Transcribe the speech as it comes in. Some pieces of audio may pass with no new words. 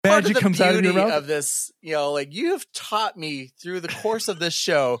logic comes out of your mouth. Of this, like you've taught me through the course of this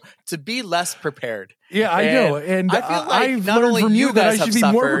show to be less prepared. Yeah, I know. And I feel like I've not learned only from you that I should be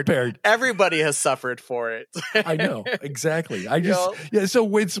more suffered, prepared. Everybody has suffered for it. I know. Exactly. So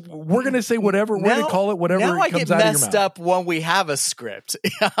we're going to say whatever. We're going to call it whatever now comes out of your mouth. Now I get messed up when we have a script.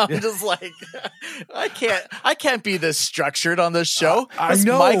 I'm just like, I can't be this structured on this show. I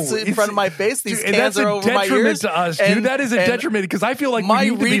know. Mic's in front of my face. These cans are over my ears. To us, dude. That is a detriment because I feel like my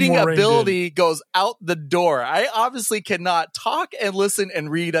we need reading to be more ability goes out the door. I obviously cannot talk and listen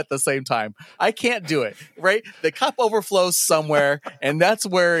and read at the same time. I can't do it, right? The cup overflows somewhere, and that's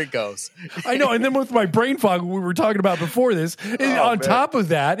where it goes. I know. And then with my brain fog, we were talking about before this, top of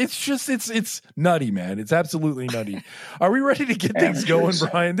that, it's nutty, man. It's absolutely nutty. Are we ready to get things going,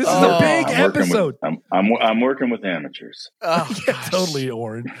 Brian? This is a big episode. I'm working with amateurs. Oh, yeah, totally,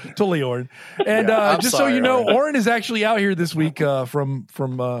 Oren. And just so you know, Oren is actually out here this week from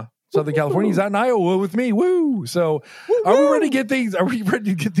Southern California. He's out in Iowa with me. Woo! So, are we ready to get things? Are we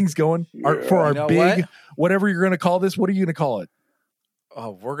ready to get things going for our big whatever you're going to call this? What are you going to call it?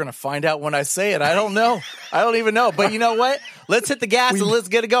 Oh, we're going to find out when I say it. I don't know. I don't even know. But you know what? Let's hit the gas and let's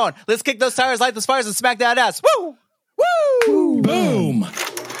get it going. Let's kick those tires, light those fires, and smack that ass. Woo! Woo! Boom!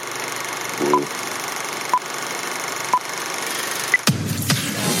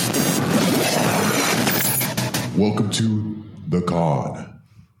 Welcome to the KON.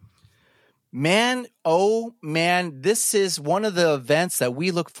 Man, oh man, this is one of the events that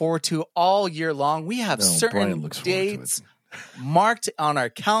we look forward to all year long. We have certain dates marked on our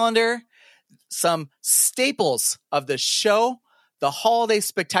calendar, some staples of the show, the Holiday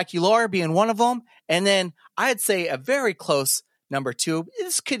Spectacular being one of them, and then I'd say a very close number 2.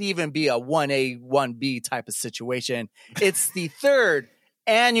 This could even be a 1A, 1B type of situation. It's the 3rd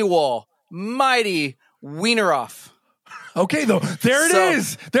annual Mighty Wiener Off. Okay, though. There it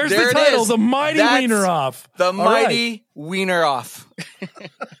is. There's the title, The Mighty Wiener Off. The Mighty Wiener Off.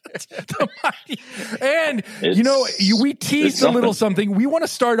 And, we teased a little something. We want to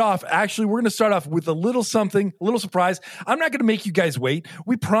start off, we're going to start off with a little something, a little surprise. I'm not going to make you guys wait.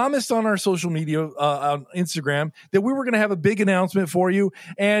 We promised on our social media, on Instagram, that we were going to have a big announcement for you.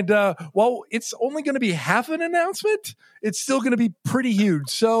 And while it's only going to be half an announcement, it's still going to be pretty huge.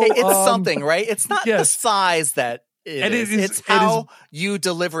 So it's something, right? It's not the size that it's how you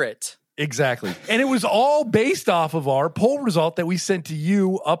deliver it. Exactly. And it was all based off of our poll result that we sent to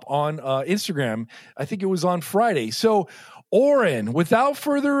you up on Instagram. I think it was on Friday. So, Oren, without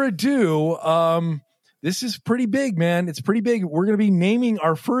further ado, this is pretty big, man. It's pretty big. We're going to be naming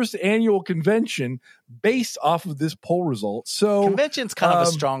our first annual convention based off of this poll result. So convention's kind of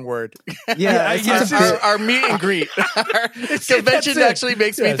a strong word. Yeah, our meet and greet. Convention actually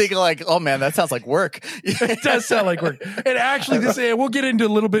makes me think like, oh man, that sounds like work. It does sound like work. And actually, we'll get into a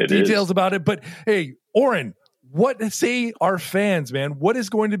little bit details about it. But hey, Oren, what say our fans, man? What is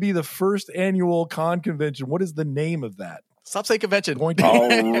going to be the first annual KON convention? What is the name of that? Stop saying convention. All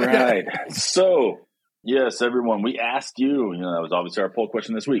right. So, yes, everyone, we asked you, that was obviously our poll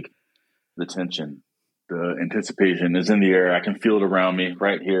question this week. The tension, the anticipation is in the air. I can feel it around me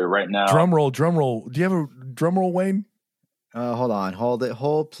right here, right now. Drum roll. Do you have a drum roll, Wayne? Hold on.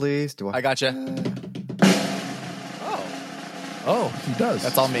 Hold, please. I got you. Oh, he does.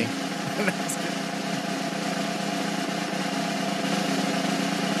 That's all me.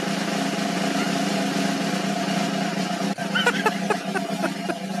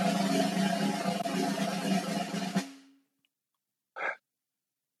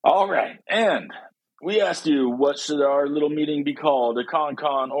 All right, and we asked you, what should our little meeting be called, a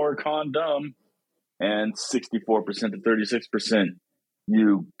con or condom? And 64% to 36%,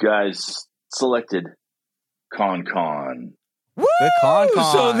 you guys selected con. Woo! The con.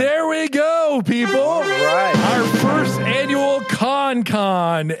 So there we go, people. All right. Our first annual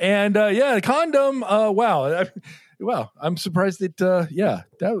con. And condom, wow. Wow, I'm surprised that,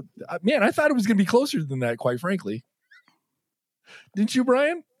 man, I thought it was going to be closer than that, quite frankly. Didn't you,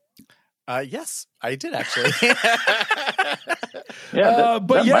 Brian? Yes, I did actually. That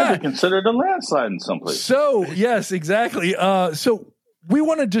might be considered a landslide in some place. So, yes, exactly. So we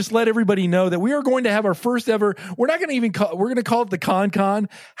want to just let everybody know that we are going to have our first ever. We're not going to even we're going to call it the Con.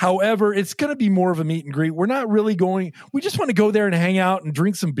 However, it's going to be more of a meet and greet. We're not really going. We just want to go there and hang out and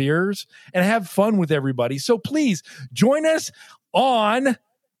drink some beers and have fun with everybody. So please join us on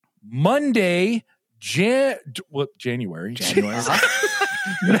Monday, January.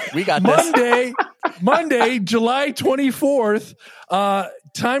 We got this. Monday, July 24th,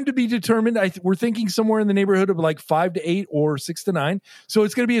 time to be determined. We're thinking somewhere in the neighborhood of like 5 to 8 or 6 to 9. So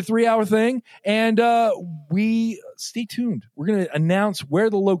it's going to be a 3-hour thing. And we stay tuned. We're going to announce where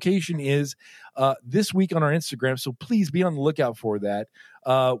the location is this week on our Instagram. So please be on the lookout for that.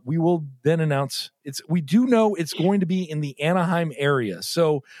 We will then announce we do know it's going to be in the Anaheim area.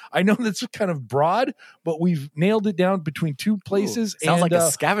 So I know that's kind of broad, but we've nailed it down between 2 places. Sounds like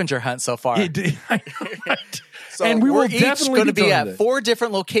a scavenger hunt so far. So and we will each definitely going to be at 4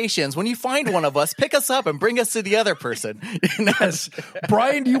 different locations. When you find one of us, pick us up and bring us to the other person. Yes.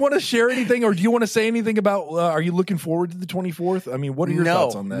 Brian, do you want to share anything, or do you want to say anything about, are you looking forward to the 24th? I mean, what are your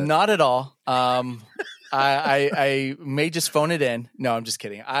thoughts on that? Not at all. I may just phone it in. No, I'm just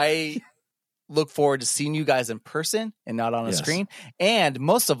kidding. I look forward to seeing you guys in person and not on a screen. And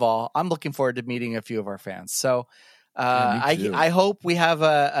most of all, I'm looking forward to meeting a few of our fans. So I hope we have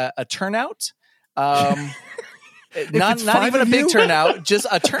a turnout. Not even a big turnout, just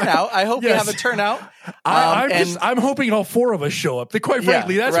a turnout. I hope we have a turnout. I'm hoping all 4 of us show up. Quite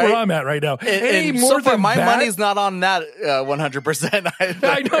frankly, that's where I'm at right now. And more so far, my money's not on that 100%.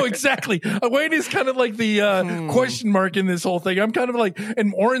 I know exactly. Wayne is kind of like the question mark in this whole thing. I'm kind of like,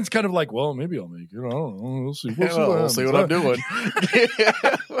 and Oren's kind of like, well, maybe I'll make it. I don't know. We'll see. We'll see what I'm doing.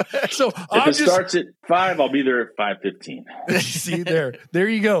 So if it starts at 5, I'll be there at 5:15. See there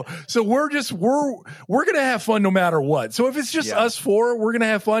you go. So we're gonna have fun no matter what. So if it's just us 4, we're gonna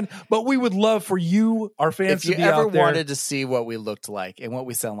have fun. But we would love for you, our fans, to be out there. If you ever wanted to see what we looked like and what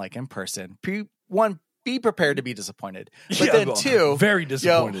we sound like in person, one, be prepared to be disappointed. But then 2, very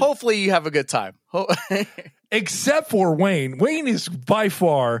disappointed. Hopefully you have a good time. Except for Wayne. Wayne is by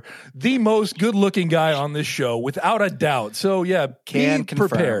far the most good-looking guy on this show, without a doubt. So be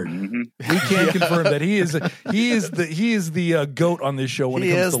prepared. Mm-hmm. We can confirm that he is the goat on this show when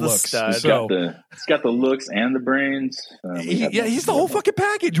it comes to looks. Stud. So it's got the looks and the brains. He's the whole fucking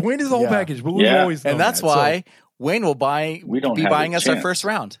package. Wayne is the whole package. But we've always known and that's why Wayne will be buying us our first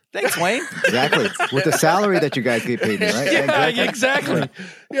round. Thanks, Wayne. Exactly. With the salary that you guys get paid me, right? Yeah, exactly.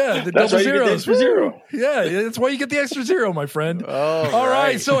 Yeah, the that's double why you get the extra 0. Yeah, that's why you get the extra 0, my friend. All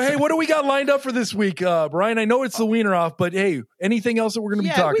right. So, hey, what do we got lined up for this week, Brian? I know it's the Wiener off, but hey, anything else that we're going to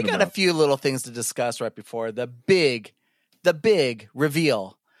be talking about? We got a few little things to discuss right before the big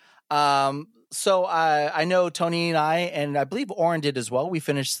reveal. So I know Tony and I believe Oren did as well. We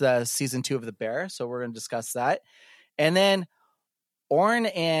finished the season 2 of The Bear, so we're going to discuss that. And then Oren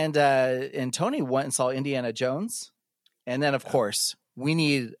and Tony went and saw Indiana Jones. And then, of course, we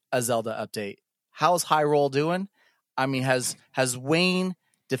need a Zelda update. How's Hyrule doing? I mean, has Wayne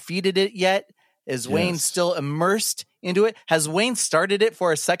defeated it yet? Is Wayne still immersed into it? Has Wayne started it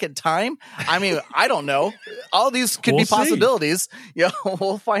for a second time? I mean, I don't know. All these could be possibilities.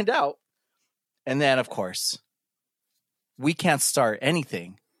 We'll find out. And then, of course, we can't start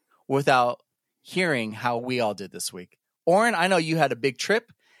anything without hearing how we all did this week. Oren, I know you had a big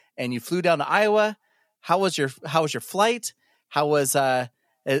trip and you flew down to Iowa. How was your flight? How was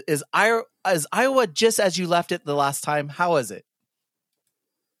is Iowa just as you left it the last time? How was it?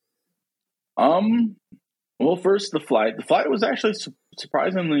 Well, first the flight. The flight was actually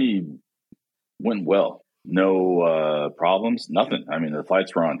surprisingly went well. No problems, nothing. I mean, the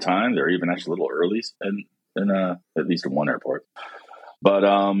flights were on time. They're even actually a little early in at least in one airport. But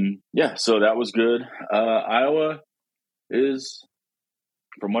so that was good. Iowa is,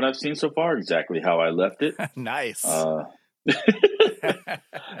 from what I've seen so far, exactly how I left it. Nice.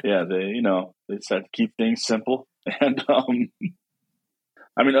 Yeah, they decided to keep things simple, and I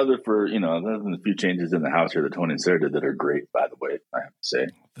mean, other than a few changes in the house here that Tony and Sarah did that are great, by the way, I have to say.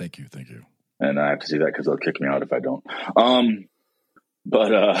 Thank you. And I have to see that because they'll kick me out if I don't.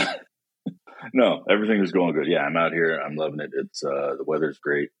 No, everything is going good. Yeah, I'm out here. I'm loving it. It's the weather's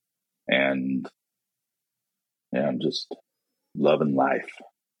great, and yeah, I'm just loving life.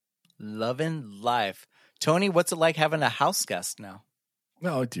 Loving life. Tony, what's it like having a house guest now?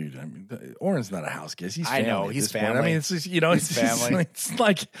 No, dude. I mean, Oren's not a house guest. He's family. I know he's family. I mean, it's just, it's family.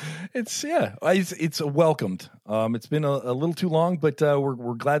 It's welcomed. It's been a little too long, but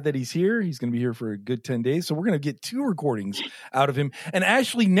we're glad that he's here. He's going to be here for a good 10 days. So we're going to get 2 recordings out of him. And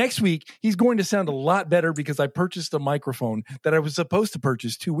actually, next week he's going to sound a lot better because I purchased a microphone that I was supposed to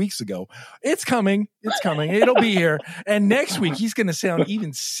purchase 2 weeks ago. It's coming. It'll be here. And next week he's going to sound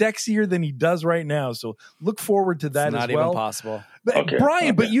even sexier than he does right now. So look forward to that as well. Not even possible. But, okay,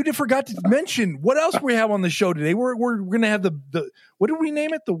 Brian, but you forgot to mention what else we have on the show today. We're going to have the what did we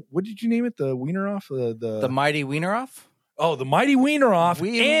name it? What did you name it? The Wiener off? The Mighty Wiener off? Oh, the Mighty Wiener off.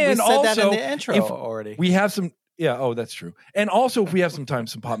 We said also, that in the intro already. We have some. Yeah. Oh, that's true. And also, if we have some time,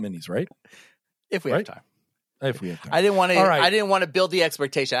 some pop minis, right? If we have time. If we have time. I didn't want to. Right. I didn't want to build the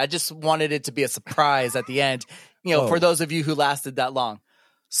expectation. I just wanted it to be a surprise at the end. For those of you who lasted that long.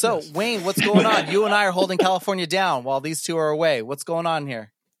 So, yes. Wayne, what's going on? You and I are holding California down while these two are away. What's going on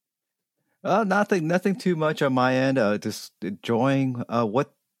here? Nothing too much on my end. Just enjoying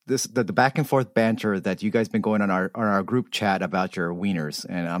the back and forth banter that you guys been going on our group chat about your wieners,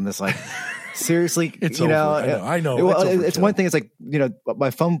 and I'm just like, seriously, it's over. I know. It's one thing. It's like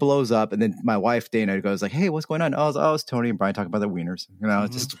my phone blows up, and then my wife Dana goes like, "Hey, what's going on?" Oh, it's Tony and Brian talking about their wieners.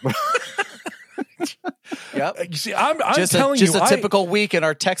 Just. Yep. You see, I'm just telling you, a typical week in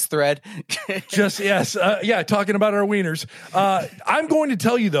our text thread. Talking about our wieners. I'm going to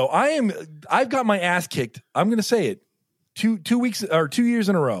tell you though, I've got my ass kicked. I'm going to say it. 2 weeks or 2 years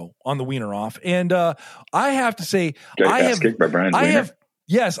in a row on the wiener off, and I have to say, I have. Kicked by Brian's wiener?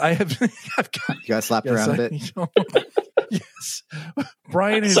 Yes, I have. You got slapped around a bit. Yes,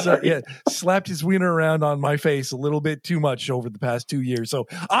 Brian has slapped his wiener around on my face a little bit too much over the past 2 years. So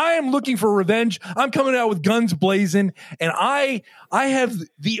I am looking for revenge. I'm coming out with guns blazing, and I have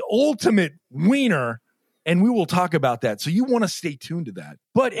the ultimate wiener, and we will talk about that. So you want to stay tuned to that.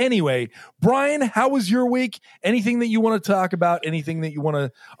 But anyway, Brian, how was your week? Anything that you want to talk about? Anything that you want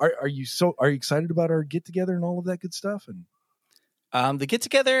to? Are you excited about our get together and all of that good stuff? And the get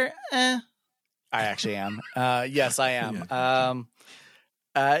together, I actually am. Yes, I am.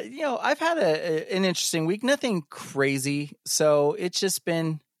 Yeah. I've had an interesting week. Nothing crazy. So it's just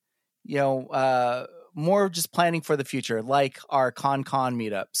been, more just planning for the future, like our KON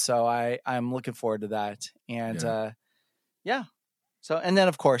meetup. So I'm looking forward to that. And So, and then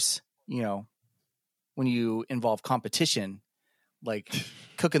of course, when you involve competition, like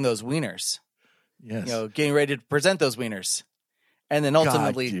cooking those wieners, getting ready to present those wieners, and then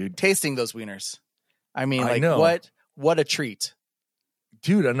ultimately tasting those wieners. I mean, what a treat.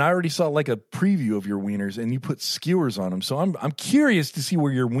 Dude, and I already saw like a preview of your wieners, and you put skewers on them. So I'm curious to see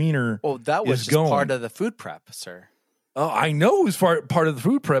where your wiener that was just part of the food prep, sir. Oh, I know it was part of the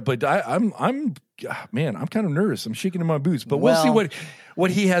food prep, but I'm kind of nervous. I'm shaking in my boots, but we'll see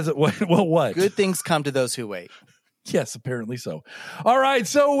what he has. What? Good things come to those who wait. Yes, apparently so. All right,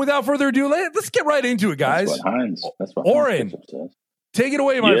 so without further ado, let's get right into it, guys. That's what Oren, take it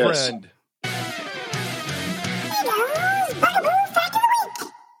away, my friend.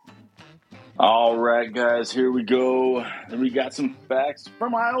 All right, guys, here we go. We got some facts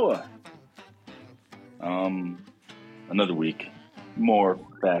from Iowa. Another week, more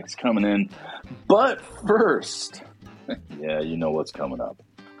facts coming in. But first, you know what's coming up.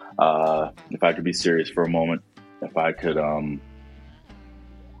 If I could be serious for a moment, if I could, oh,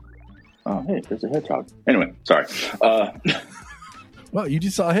 hey, there's a hedgehog. Anyway, sorry. Well, you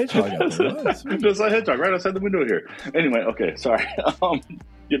just saw a hedgehog out there. Just saw a hedgehog right outside the window here. Anyway, okay, sorry.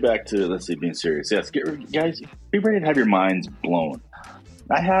 Get back to, let's see, being serious. Yes, guys, be ready to have your minds blown.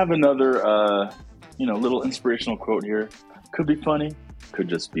 I have another, little inspirational quote here. Could be funny, could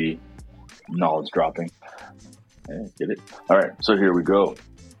just be knowledge dropping. Hey, get it? All right, so here we go.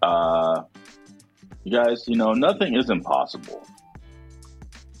 You guys, nothing is impossible.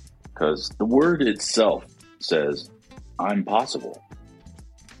 Because the word itself says, I'm possible.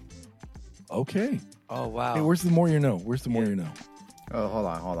 Okay. Oh, wow. Hey, where's the more you know? Oh, hold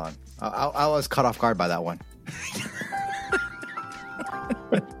on. I was caught off guard by that one.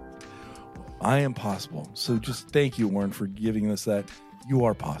 I am possible. So just thank you, Warren, for giving us that. You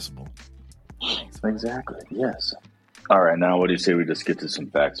are possible. Exactly. Yes. All right. Now, what do you say we just get to some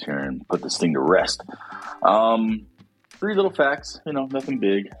facts here and put this thing to rest? 3 little facts, nothing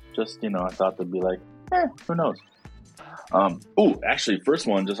big. Just, I thought they'd be like, who knows? Actually, first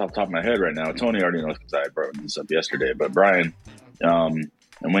one, just off the top of my head right now, Tony already knows because I brought this up yesterday, but Brian, and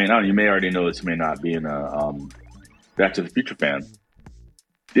Wayne, you may already know this, you may not, being a Back to the Future fan.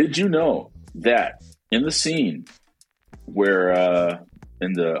 Did you know that in the scene where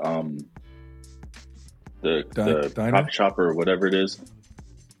in the coffee shop or whatever it is,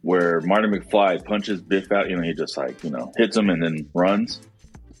 where Marty McFly punches Biff out, he just hits him and then runs.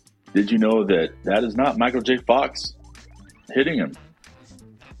 Did you know that is not Michael J. Fox hitting him?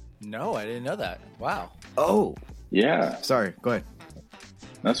 No, I didn't know that. Wow. Oh. Yeah. Sorry, go ahead.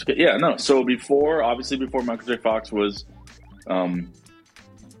 That's okay. Yeah, no. So before Michael J. Fox was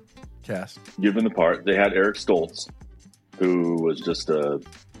cast, given the part, they had Eric Stoltz, who was just a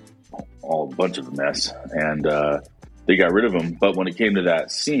bunch of a mess, and they got rid of him. But when it came to that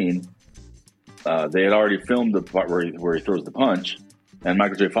scene, they had already filmed the part where he throws the punch, and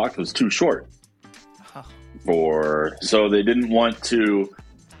Michael J. Fox was too short so they didn't want to.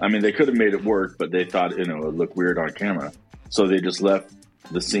 I mean, they could have made it work, but they thought it would look weird on camera, so they just left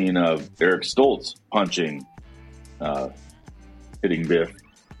the scene of Eric Stoltz punching hitting Biff,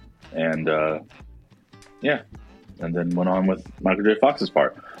 and yeah, and then went on with Michael J. Fox's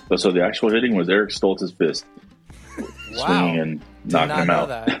part. But so the actual hitting was Eric Stoltz's fist swinging and knocking him out.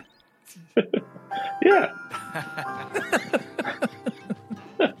 That. Yeah.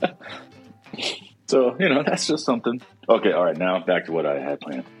 So, that's just something. Okay, all right, now back to what I had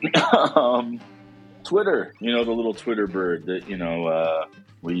planned. Twitter, the little Twitter bird that,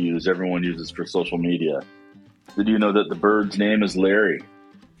 we use, everyone uses for social media. Did you know that the bird's name is Larry?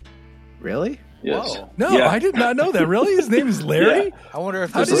 Really? Yes. Whoa. No, yeah. I did not know that. Really? His name is Larry? Yeah. I wonder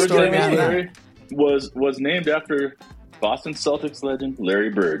if there's a story behind that. Was named after Boston Celtics legend Larry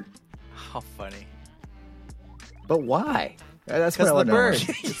Bird. How funny. But why? That's because the bird.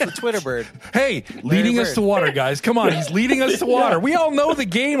 It's the Twitter bird. Hey, leading us to water, guys. Come on, he's leading us to water. We all know the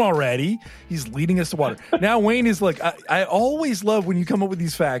game already. He's leading us to water. Now, Wayne is, look, I always love when you come up with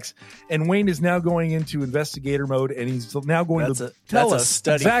these facts, and Wayne is now going into investigator mode, and he's now going to tell us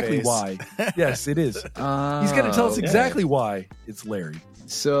exactly why. Yes, it is. He's going to tell us exactly why it's Larry.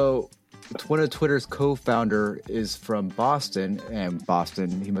 So one of Twitter's co-founder is from Boston, and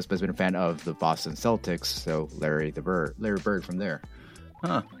Boston, he must have been a fan of the Boston Celtics, so Larry Bird from there.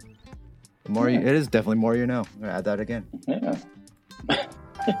 Huh. It is definitely more you know. I'm gonna add that again. Yeah.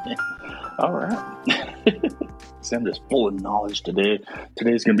 All right. See, I'm just full of knowledge today.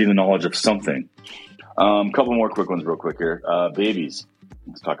 Today's going to be the knowledge of something. Couple more quick ones real quick here. Babies.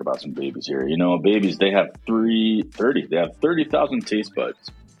 Let's talk about some babies here. Babies, they have 30,000 taste buds.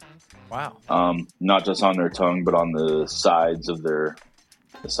 Wow. Not just on their tongue, but on the sides of the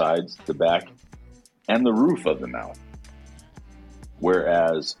back, and the roof of the mouth.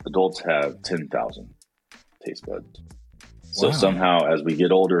 Whereas adults have 10,000 taste buds. So somehow, as we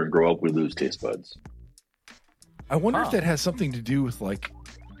get older and grow up, we lose taste buds. I wonder if that has something to do with, like,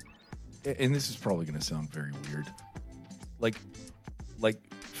 and this is probably going to sound very weird, like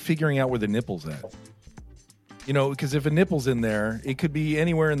figuring out where the nipple's at. Because if a nipple's in there, it could be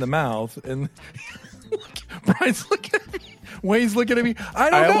anywhere in the mouth. And Brian's looking at me. Wayne's looking at me. I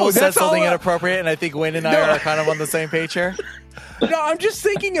don't know. I almost said something inappropriate, and I think Wayne and I are kind of on the same page here. No, I'm just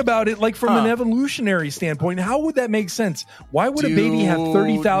thinking about it like from an evolutionary standpoint. How would that make sense? Why would a baby have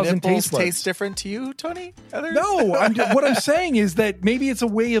 30,000 taste buds? Taste different to you, Tony? No, what I'm saying is that maybe it's a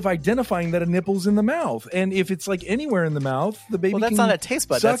way of identifying that a nipple's in the mouth. And if it's like anywhere in the mouth, the baby that's can not a taste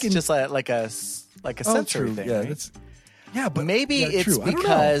bud. That's just like a sensory true. thing. Yeah, right? but maybe it's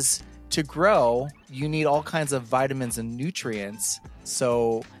because to grow, you need all kinds of vitamins and nutrients.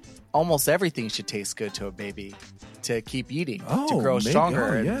 So almost everything should taste good to a baby to keep eating, to grow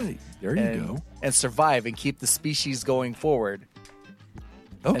stronger. There you go. And survive and keep the species going forward.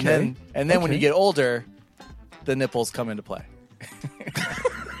 Okay. And then when you get older, the nipples come into play.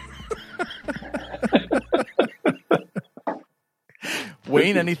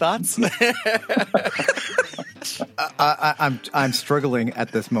 Wayne, any thoughts? I'm struggling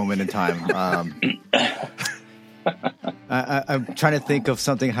at this moment in time. I'm trying to think of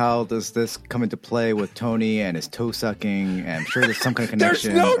something. How does this come into play with Tony and his toe sucking? And I'm sure there's some kind of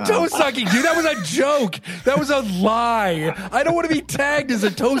connection. There's no toe sucking, dude. That was a joke. That was a lie. I don't want to be tagged as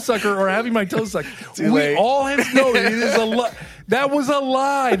a toe sucker or having my toe sucked. We all have known it is a lie. That was a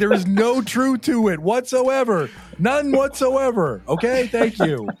lie. There is no truth to it whatsoever. None whatsoever. Okay? Thank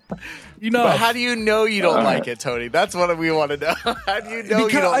you. But how do you know you don't like it, Tony? That's what we want to know. How do you know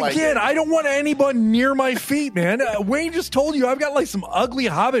you don't like it? Again, I don't want anyone near my feet, man. Wayne just told you I've got like some ugly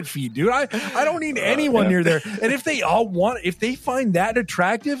hobbit feet, dude. I don't need anyone near there. And if they find that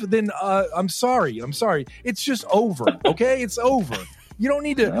attractive, then I'm sorry. It's just over. Okay? It's over. You don't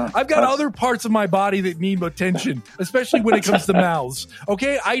need to. I've got other parts of my body that need attention, especially when it comes to mouths.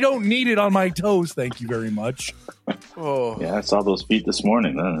 Okay? I don't need it on my toes. Thank you very much. Oh. Yeah, I saw those feet this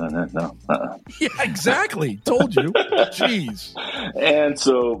morning. No. Yeah, exactly. Told you. Jeez. And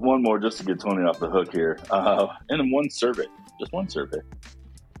so one more, just to get Tony off the hook here. In one survey,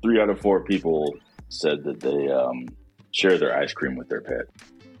 3 out of 4 people said that they share their ice cream with their pet.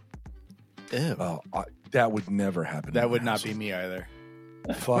 Ew. That would never happen. That would not be me either.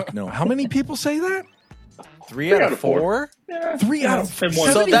 Fuck no. How many people say that? 3 out of 4? Yeah. 3 out of 4.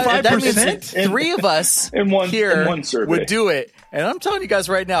 So that means 3 of us here would do it. And I'm telling you guys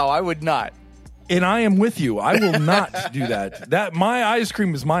right now, I would not. And I am with you. I will not do that. That my ice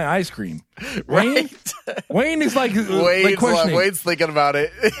cream is my ice cream. Right? Wayne is like questioning. Wayne's thinking about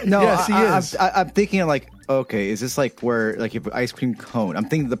it. No, yes, he is. I'm thinking like, okay, is this like where like you have an ice cream cone? I'm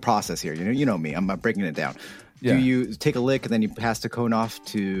thinking the process here. You know me. I'm breaking it down. Do you take a lick and then you pass the cone off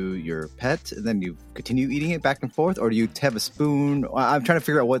to your pet and then you continue eating it back and forth, or do you have a spoon? I'm trying to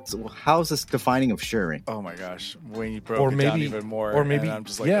figure out how's this defining of sharing? Oh my gosh, when you broke it down even more, or maybe I'm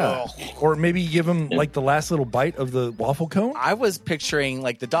just like, or maybe give him like the last little bite of the waffle cone. I was picturing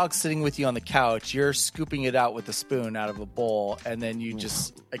like the dog sitting with you on the couch, you're scooping it out with a spoon out of a bowl, and then you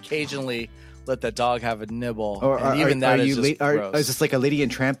just occasionally let the dog have a nibble. Or is this like a Lady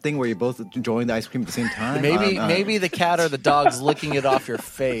and Tramp thing where you're both enjoying the ice cream at the same time? Maybe the cat or the dog's licking it off your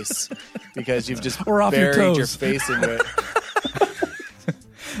face because you've just buried your face into it.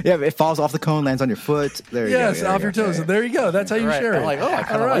 Yeah, it falls off the cone, lands on your foot. There you go. Yes, off your toes. So there you go. That's how you share it. I'm like, I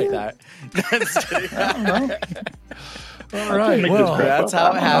kind of like that. I don't know. All right. Well, that's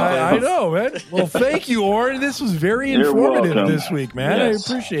how it happens. I know, man. Well, thank you, Oren. This was very informative this week, man.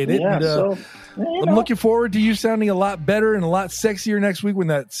 Yes. I appreciate it. Yeah, and, I'm looking forward to you sounding a lot better and a lot sexier next week when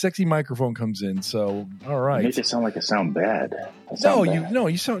that sexy microphone comes in. So, all right. You make it sound like I sound bad. You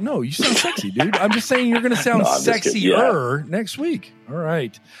sound sexy, dude. I'm just saying you're going to sound sexier next week. All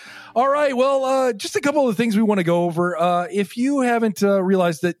right. All right. Well, just a couple of things we want to go over. If you haven't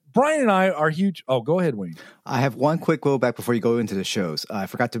realized that Brian and I are huge. Oh, go ahead, Wayne. I have one quick go back before you go into the shows. I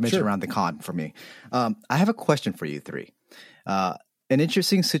forgot to mention around the con for me. I have a question for you three. An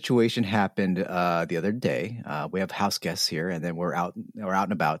interesting situation happened the other day. We have house guests here, and then we're out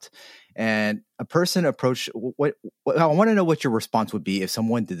and about. And a person approached. What I want to know what your response would be if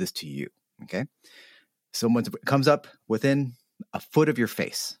someone did this to you. Okay, someone comes up within a foot of your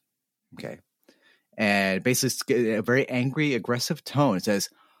face. Okay. And basically a very angry, aggressive tone. It says,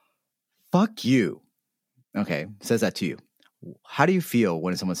 fuck you. Okay. Says that to you. How do you feel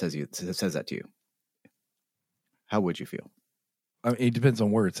when someone says that to you? How would you feel? It depends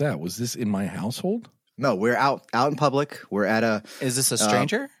on where it's at. Was this in my household? No, we're out in public. We're at Is this a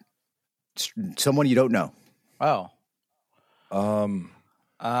stranger? Someone you don't know. Oh.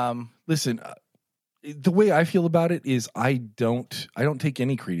 Listen, the way I feel about it is I don't take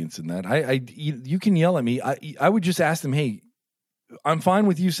any credence in that. You can yell at me. I would just ask them, hey, I'm fine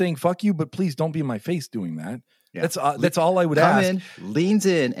with you saying fuck you, but please don't be in my face doing that. Yeah. That's all I would ask. Leans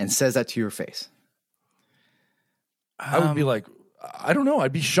in and says that to your face. I would be like, I don't know.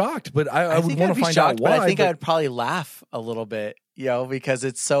 I'd be shocked, but I would want to find out why. But I think I would probably laugh a little bit, because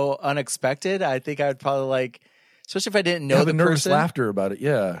it's so unexpected. I think I would probably like, especially if I didn't know the nervous person. laughter about it.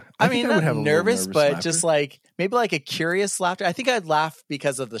 Yeah. I mean, not nervous, but laughter. Just like maybe like a curious laughter. I think I'd laugh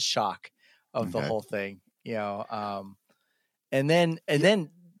because of the shock of the whole thing, and then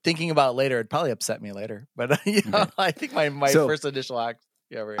thinking about it later, it'd probably upset me later. But I think my first initial act.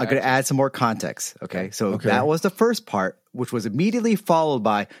 I'm going to add some more context. Okay. So that was the first part, which was immediately followed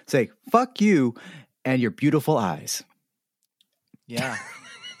by say, fuck you and your beautiful eyes. Yeah.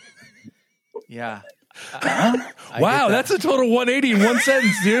 Yeah. Wow, that's a total 180 in one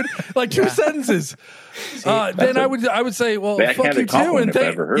sentence, dude. Like two sentences. Then I would say, well, fuck you too, and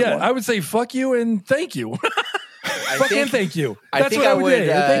I would say fuck you and thank you. And thank you. That's what I would say.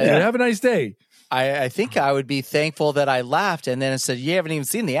 Thank you. Have a nice day. I think I would be thankful that I laughed, and then it said, "You haven't even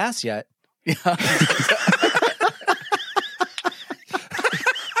seen the ass yet." That's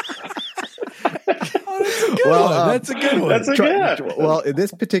a good one. That's a good. Well, in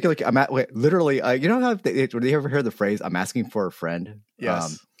this particular, literally, you know how they ever heard the phrase "I'm asking for a friend"?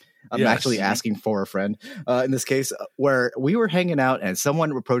 Yes. I'm actually asking for a friend. In this case, where we were hanging out and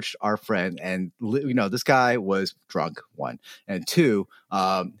someone approached our friend, and this guy was drunk. 1 and 2,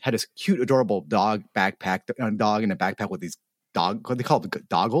 had this cute, adorable dog in a backpack with these what they call it,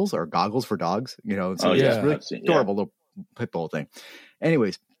 goggles for dogs. It's really adorable little pit bull thing.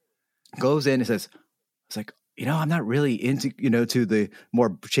 Anyways, goes in and says, "It's like I'm not really into to the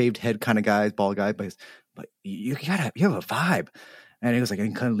more shaved head kind of guys, bald guy, but you have a vibe." And he was like, and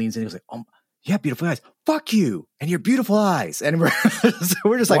he kind of leans in. He was like, "Oh, yeah, beautiful eyes. Fuck you and your beautiful eyes." And we're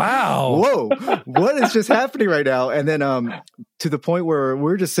just like, wow, whoa, what is just happening right now? And then to the point where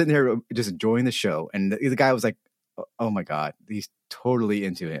we're just sitting here, just enjoying the show. And the guy was like, "Oh my god, he's totally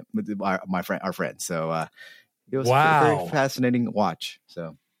into him." Our friend. So it was a very fascinating watch.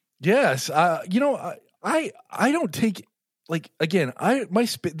 So yes, I don't take again.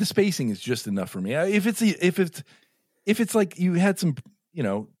 The spacing is just enough for me. If it's like you had some,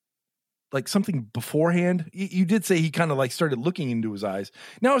 like something beforehand, you did say he kind of like started looking into his eyes.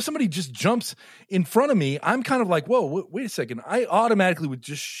 Now, if somebody just jumps in front of me, I'm kind of like, whoa, wait a second. I automatically would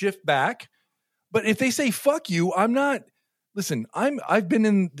just shift back. But if they say, fuck you, I'm not listen, I've been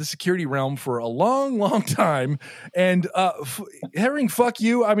in the security realm for a long time, and hearing "fuck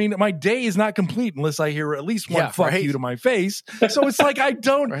you," I mean, my day is not complete unless I hear at least one "fuck you" to my face. So it's like I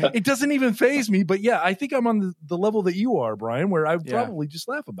don't. It doesn't even faze me. But yeah, I think I'm on the level that you are, Brian, where I would probably just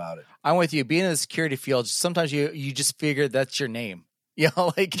laugh about it. I'm with you. Being in the security field, sometimes you just figure that's your name.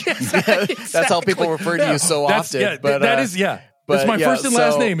 Like exactly. That's how people refer to you so often. Yeah, but that is But my first and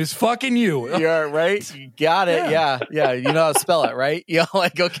last name is fucking you. You're right. You got it. Yeah. You know how to spell it, right?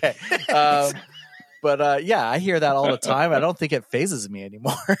 Like, okay. But I hear that all the time. I don't think it phases me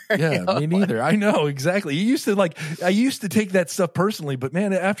anymore. Yeah, me neither. I know exactly. I used to take that stuff personally, but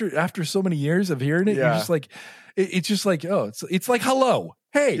man, after so many years of hearing it, you're just like, it's just like, oh, it's like hello.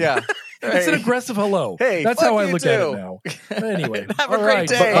 Hey. Yeah. It's an aggressive hello. Hey, that's how I look at it now. Anyway, have a great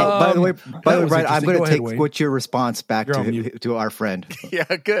day. By the way, Brian, I'm going to take what's your response back to our friend. Yeah,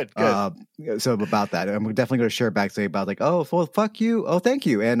 good. So about that, I'm definitely going to share back say about like, oh, well, fuck you. Oh, thank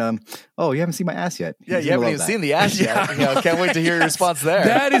you. And you haven't seen my ass yet. Yeah, you haven't even seen the ass yet. Can't wait to hear your response there.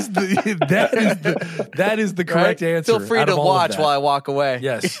 That is the correct answer. Feel free to watch while I walk away.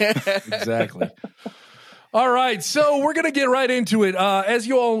 Yes, exactly. All right, so we're going to get right into it. As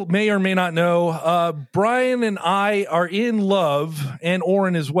you all may or may not know, Brian and I are in love, and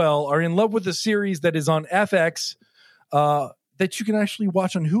Oren as well, are in love with a series that is on FX that you can actually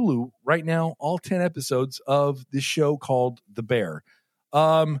watch on Hulu right now, all 10 episodes of this show called The Bear.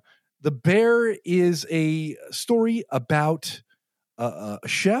 The Bear is a story about a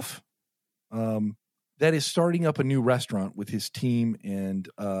chef that is starting up a new restaurant with his team and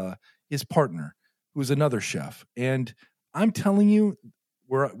his partner, who's another chef. And I'm telling you,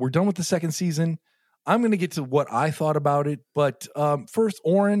 we're done with the second season. I'm going to get to what I thought about it. But first,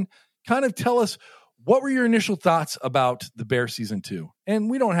 Oren, kind of tell us, what were your initial thoughts about The Bear Season 2? And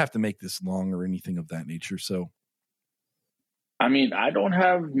we don't have to make this long or anything of that nature. So, I mean, I don't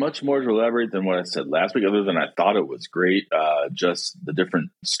have much more to elaborate than what I said last week, other than I thought it was great. Just the different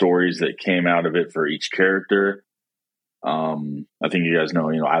stories that came out of it for each character. I think you guys know,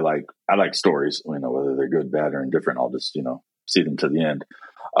 I like stories, whether they're good, bad, or indifferent. I'll just, see them to the end.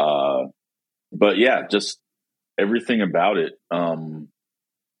 But yeah, just everything about it,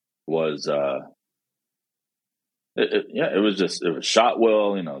 was, it was shot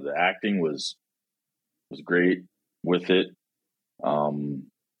well. The acting was great with it. And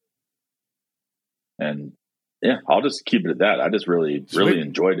yeah, I'll just keep it at that. I just really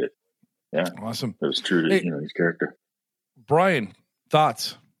enjoyed it. Yeah. Awesome. It was true to, his character. Brian,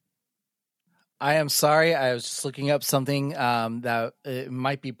 thoughts? I am sorry. I was just looking up something that it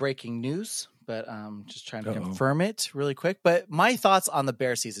might be breaking news, but I'm just trying to confirm it really quick. But my thoughts on The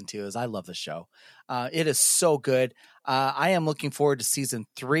Bear Season 2 is I love the show. It is so good. I am looking forward to Season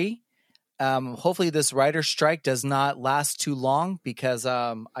 3. Hopefully this writer's strike does not last too long because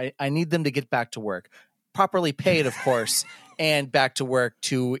I need them to get back to work. Properly paid, of course, and back to work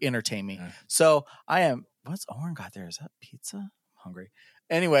to entertain me. So I am... What's Oren got there? Is that pizza? I'm hungry.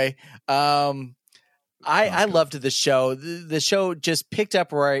 Anyway, I loved the show. The show just picked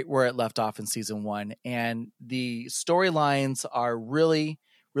up right where it left off in season 1, and the storylines are really,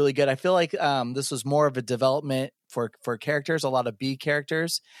 really good. I feel like this was more of a development for characters, a lot of B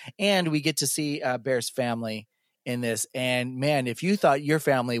characters, and we get to see Bear's family in this. And man, if you thought your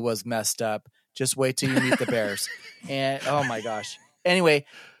family was messed up, just wait till you meet the Bears. And oh my gosh. Anyway.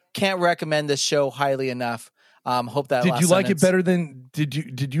 Can't recommend this show highly enough. Hope that. Did you like it better than?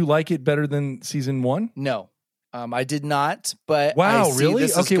 Did you like it better than season 1? No, I did not. But wow,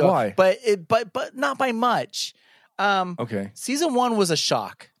 really? Okay, why? But not by much. Okay. Season 1 was a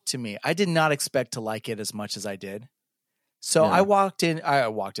shock to me. I did not expect to like it as much as I did. So I went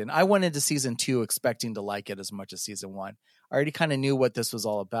into season 2 expecting to like it as much as season 1. I already kind of knew what this was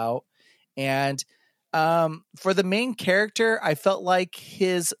all about, and. For the main character, I felt like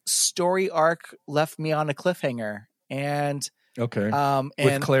his story arc left me on a cliffhanger, and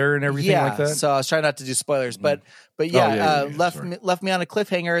with Claire and everything like that. So I was trying not to do spoilers, but left me on a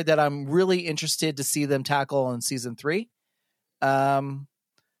cliffhanger that I'm really interested to see them tackle in season 3. But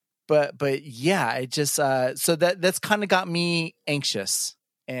yeah, it just so that's kind of got me anxious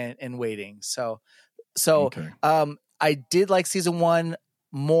and waiting. So I did like season 1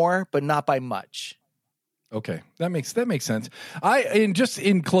 more, but not by much. Okay, that makes sense.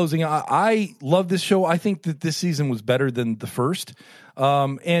 In closing, I love this show. I think that this season was better than the first,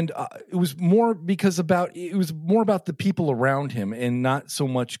 and it was more about the people around him and not so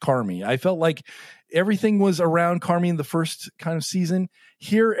much Carmi. I felt like everything was around Carmi in the first kind of season.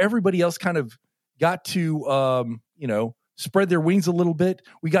 Here, everybody else kind of got to spread their wings a little bit.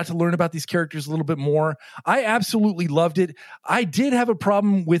 We got to learn about these characters a little bit more. I absolutely loved it. I did have a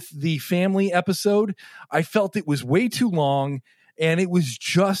problem with the family episode. I felt it was way too long. And it was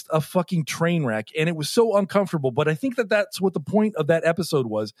just a fucking train wreck. And it was so uncomfortable. But I think that that's what the point of that episode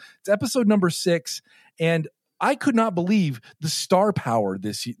was. It's episode number 6. And I could not believe the star power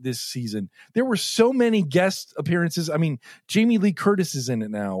this season. There were so many guest appearances. I mean, Jamie Lee Curtis is in it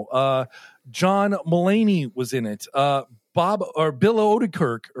now. John Mulaney was in it. Bill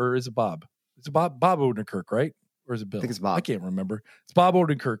Odenkirk, or is it Bob? It's Bob Odenkirk, right? Or is it Bill? I think it's Bob. I can't remember. It's Bob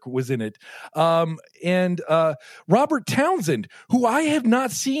Odenkirk was in it. And Robert Townsend, who I have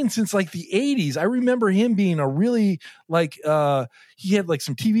not seen since like the 80s. I remember him being a really he had like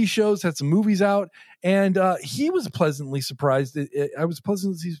some TV shows, had some movies out, and he was pleasantly surprised. I was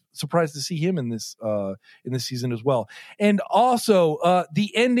pleasantly surprised to see him in this season as well. And also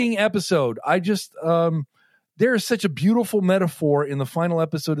the ending episode. I just there is such a beautiful metaphor in the final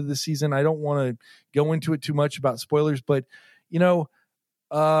episode of this season. I don't want to go into it too much about spoilers, but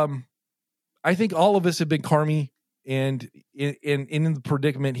I think all of us have been Carmi, and in the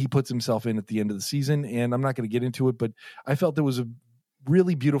predicament he puts himself in at the end of the season. And I'm not going to get into it, but I felt there was a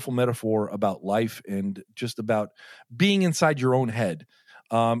really beautiful metaphor about life and just about being inside your own head.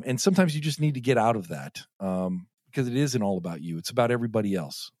 And sometimes you just need to get out of that. Because it isn't all about you. It's about everybody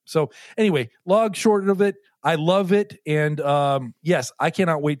else. So anyway, long short of it, I love it. And yes, I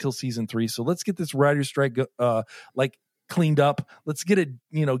cannot wait till season 3. So let's get this writer's strike cleaned up. Let's get it,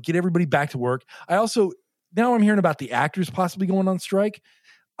 get everybody back to work. Now I'm hearing about the actors possibly going on strike.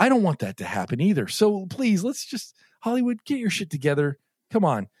 I don't want that to happen either. So please, let's just, Hollywood, get your shit together. Come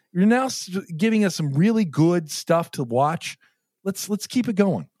on. You're now giving us some really good stuff to watch. Let's keep it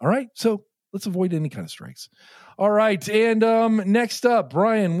going. All right. So let's avoid any kind of strikes. All right. And next up,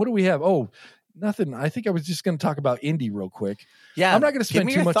 Brian, what do we have? Oh, nothing. I think I was just going to talk about Indy real quick. Yeah. I'm not going to spend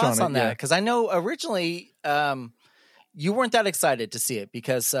too much on that, because I know originally you weren't that excited to see it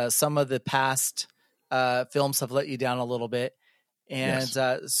because some of the past films have let you down a little bit. And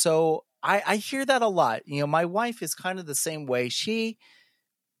yes. So I hear that a lot. My wife is kind of the same way. She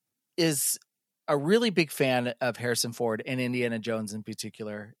is a really big fan of Harrison Ford and Indiana Jones in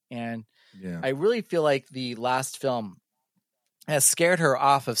particular. And I really feel like the last film has scared her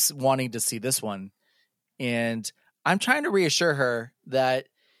off of wanting to see this one. And I'm trying to reassure her that,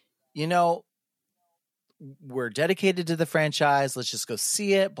 we're dedicated to the franchise. Let's just go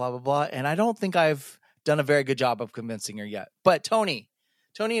see it, blah, blah, blah. And I don't think I've done a very good job of convincing her yet. But Tony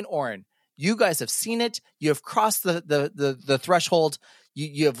and Oren, you guys have seen it. You have crossed the threshold.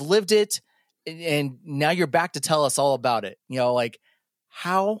 You have lived it. And now you're back to tell us all about it.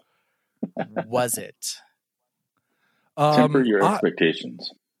 How was it? Temper your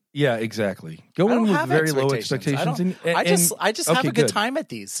expectations. Yeah, exactly. Go in with very low expectations. I just have a good time at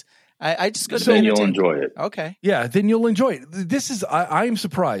these. I just go to then you'll enjoy it. Okay. Yeah, then you'll enjoy it. This is, I am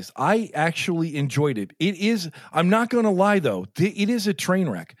surprised. I actually enjoyed it. It is, I'm not going to lie though, it is a train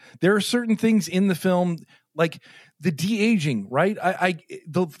wreck. There are certain things in the film, like the de-aging, right?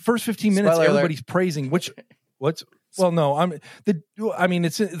 The first 15 minutes, Spoiler everybody's alert. praising,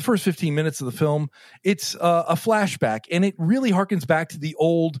 it's the first 15 minutes of the film. It's a flashback, and it really harkens back to the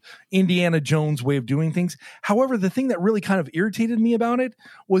old Indiana Jones way of doing things. However, the thing that really kind of irritated me about it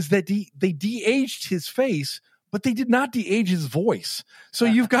was that they de-aged his face, but they did not de-age his voice. So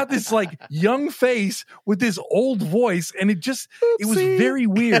you've got this like young face with this old voice, and it was very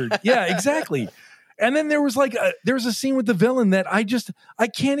weird. Yeah, exactly. And then there was a scene with the villain that I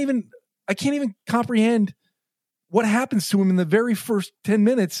can't even comprehend what happens to him in the very first 10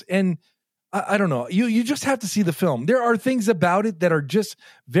 minutes. And I don't know, you just have to see the film. There are things about it that are just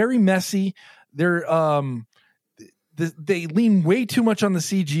very messy. They lean way too much on the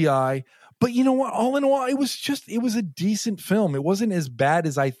CGI, but you know what? All in all, it was a decent film. It wasn't as bad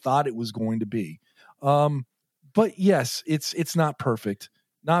as I thought it was going to be. But yes, it's not perfect,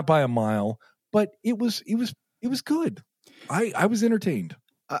 not by a mile, but it was good. I was entertained.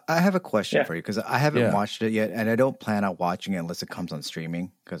 I have a question for you because I haven't watched it yet, and I don't plan on watching it unless it comes on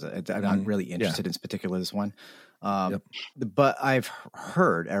streaming because I'm not really interested in this one. But I've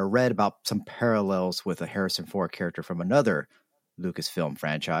heard or read about some parallels with a Harrison Ford character from another Lucasfilm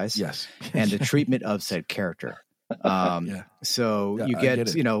franchise. Yes, and the treatment of said character. So you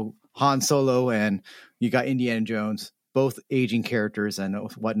get Han Solo and you got Indiana Jones, both aging characters and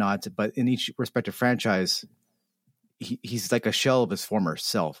whatnot, but in each respective franchise, he's like a shell of his former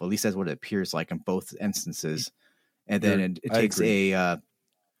self. At least that's what it appears like in both instances. And then it takes a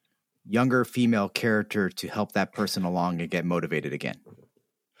younger female character to help that person along and get motivated again.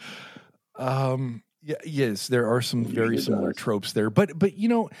 Yeah, yes, there are some very similar tropes there, but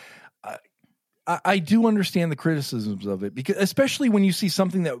I do understand the criticisms of it, because especially when you see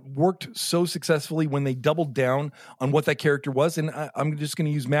something that worked so successfully when they doubled down on what that character was, and I'm just going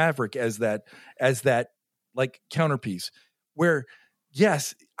to use Maverick as that like counterpiece, where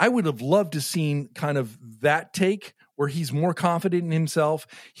yes, I would have loved to seen kind of that take where he's more confident in himself,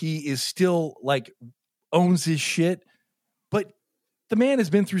 he is still like owns his shit, but the man has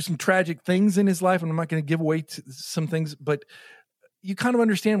been through some tragic things in his life, and I'm not going to give away some things, but you kind of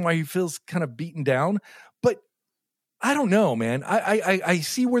understand why he feels kind of beaten down. But I don't know, man. I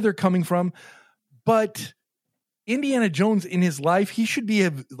see where they're coming from, but Indiana Jones in his life, he should be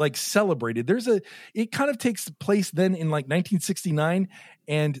like celebrated. It kind of takes place then in like 1969,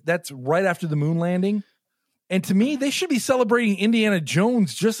 and that's right after the moon landing. And to me, they should be celebrating Indiana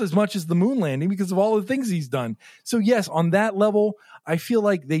Jones just as much as the moon landing because of all the things he's done. So yes, on that level, I feel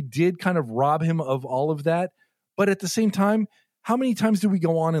like they did kind of rob him of all of that. But at the same time, how many times do we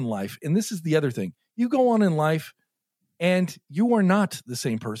go on in life? And this is the other thing. You go on in life and you are not the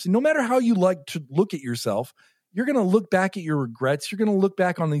same person. No matter how you like to look at yourself, you're going to look back at your regrets. You're going to look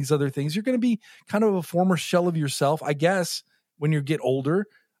back on these other things. You're going to be kind of a former shell of yourself, I guess, when you get older.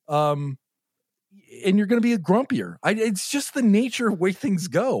 And you're going to be a grumpier. It's just the nature of way things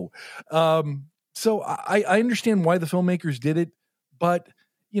go. So I understand why the filmmakers did it, but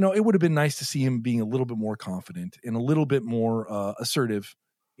it would have been nice to see him being a little bit more confident and a little bit more assertive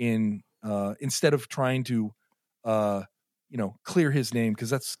in instead of trying to clear his name, because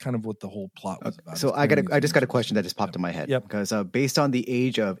that's kind of what the whole plot was about. So I just got a question that just popped in my head. Yep. Because based on the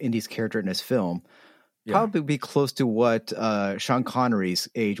age of Indy's character in this film, probably be close to what Sean Connery's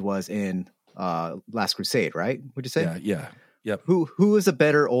age was in Last Crusade, right? Would you say? Yeah. Yep. Who is a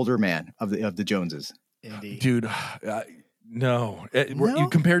better older man of the Joneses? Indy. Dude, no. You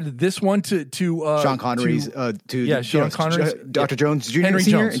compared this one to Sean Connery's Sean Connery's Dr. Jones Jr. Henry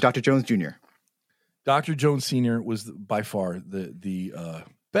Sr. Jones. and Dr. Jones Jr. Dr. Jones Sr. was by far the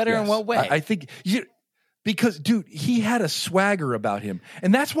better in what way? I think because dude, he had a swagger about him,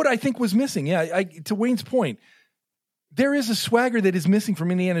 and that's what I think was missing. Yeah, to Wayne's point, there is a swagger that is missing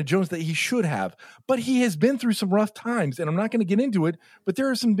from Indiana Jones that he should have, but he has been through some rough times, and I'm not going to get into it, but there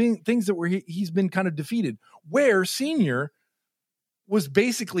are some things that where he's been kind of defeated, where Senior was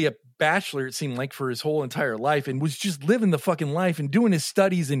basically a bachelor, it seemed like, for his whole entire life, and was just living the fucking life and doing his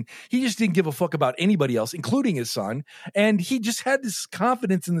studies, and he just didn't give a fuck about anybody else, including his son, and he just had this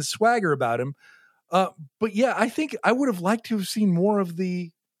confidence and the swagger about him. But yeah, I think I would have liked to have seen more of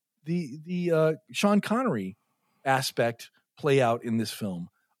the Sean Connery aspect play out in this film,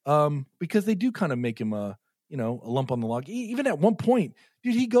 because they do kind of make him a lump on the log. Even at one point,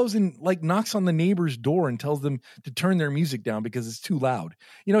 dude, he goes and like knocks on the neighbor's door and tells them to turn their music down because it's too loud.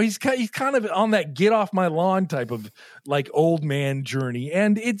 He's kind of on that get off my lawn type of like old man journey,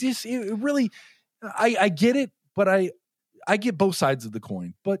 and it really, I get it, but I get both sides of the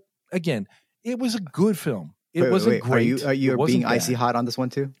coin. But again, it was a good film. It wasn't great. Are you being icy hot on this one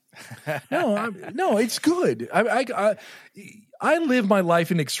too? No, it's good. I live my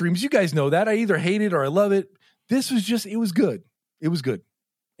life in extremes. You guys know that. I either hate it or I love it. This was just, it was good. It was good.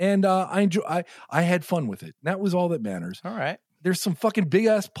 And I had fun with it. That was all that matters. All right. There's some fucking big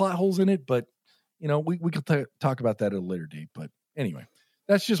ass plot holes in it, but we could talk about that at a later date. But anyway,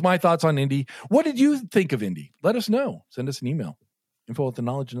 that's just my thoughts on Indy. What did you think of Indy? Let us know. Send us an email.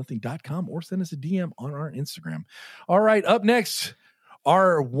 info@theknowledgeofnothing.com, or send us a DM on our Instagram. All right, up next,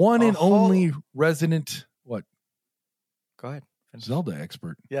 our one and only resident, what? Go ahead. Zelda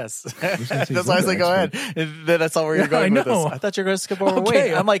expert. Yes. That's why I was like, go ahead. And then I saw where you're going with this. I thought you were going to skip over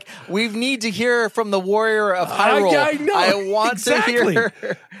Wayne. I'm like, we need to hear from the warrior of Hyrule. I know. I want to hear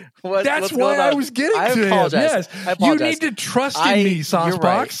That's why I was getting to him. Yes. You need to trust in me,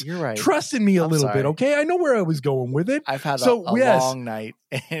 Saucebox. You're right. Trust in me a little bit, okay? I know where I was going with it. I've had a long night,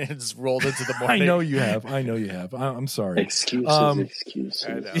 and it's rolled into the morning. I know you have. I'm sorry. Excuses.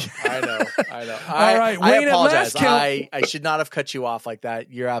 I know. All right, Wayne, I apologize. at last count, I should not have cut you off like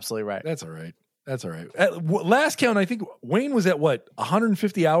that. You're absolutely right. That's all right. At last count, I think Wayne was at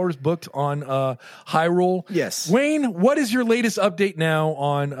 150 hours booked on Hyrule. Yes. Wayne, what is your latest update now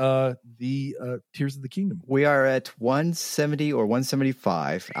on the Tears of the Kingdom? We are at 170 or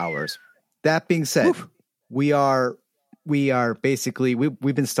 175 hours. That being said, we are basically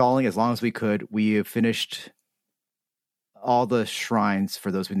we've been stalling as long as we could. We have finished all the shrines,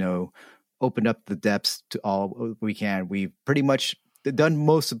 for those who know, opened up the depths to all we can. We've pretty much done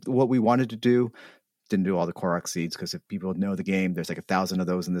most of what we wanted to do. didn't do all the Korok seeds because if people know the game, there's like 1,000 of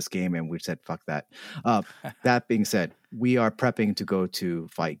those in this game, and we said fuck that. That being said, we are prepping to go to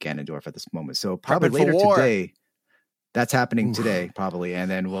fight Ganondorf at this moment. So probably later today. That's happening today, probably,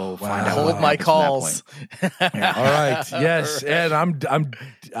 and then we'll find out. Hold my calls. Yeah. All right, yes, and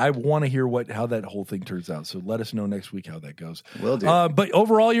I want to hear how that whole thing turns out. So let us know next week how that goes. Will do. But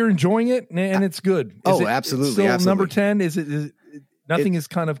overall, you're enjoying it, and it's good. Absolutely. Still absolutely. number 10. Is it? Nothing has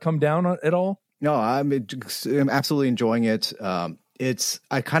kind of come down at all. No, I'm absolutely enjoying it.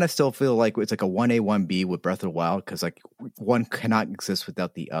 I kind of still feel like it's like a 1A, 1B with Breath of the Wild because like one cannot exist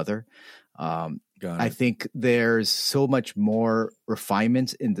without the other. I think there's so much more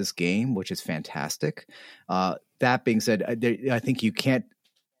refinement in this game, which is fantastic. That being said, I think you can't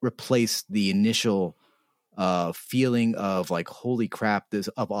replace the initial feeling of like, holy crap, this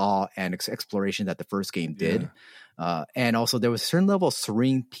of awe and exploration that the first game did. Yeah. And also there was a certain level of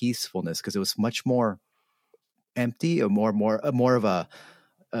serene peacefulness because it was much more empty, or more of a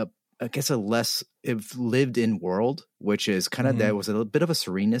I guess a less lived in world, which is kind of there was a little bit of a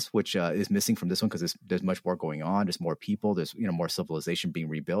sereneness, which is missing from this one because there's much more going on. There's more people. There's more civilization being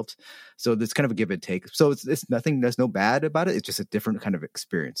rebuilt. So there's kind of a give and take. So it's nothing. There's no bad about it. It's just a different kind of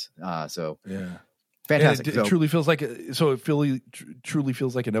experience. So yeah, fantastic. It truly feels like truly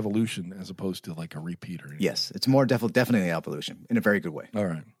feels like an evolution as opposed to like a repeat. Yes, it's more definitely an evolution in a very good way. All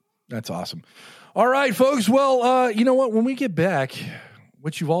right, that's awesome. All right, folks. Well, you know what? When we get back,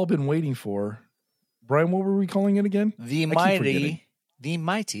 what you've all been waiting for. Brian, what were we calling it again? The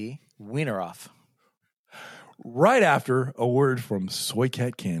mighty Wiener off. Right after a word from Soy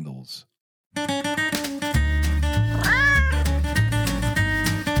Cat Candles.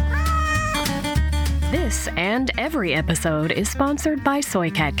 This and every episode is sponsored by Soy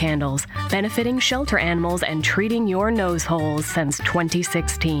Cat Candles, benefiting shelter animals and treating your nose holes since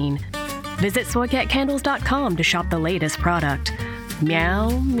 2016. Visit soycatcandles.com to shop the latest product. Meow,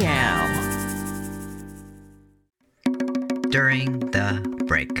 meow. During the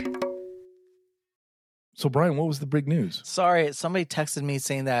break. So, Brian, what was the big news? Sorry, somebody texted me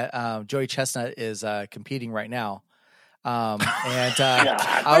saying that Joey Chestnut is competing right now.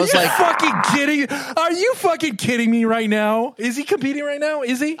 I was like, fucking kidding? Are you fucking kidding me right now? Is he competing right now?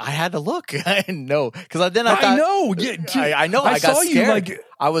 Is he? I had to look. I didn't know because then I thought, know. Yeah, dude, I know. I got scared. You,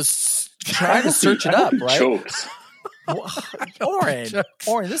 I was trying to search it up. Right? Chokes. Oren,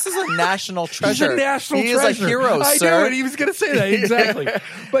 this is a national treasure. He's a national treasure. He is a hero, I sir. know, and he was going to say that exactly.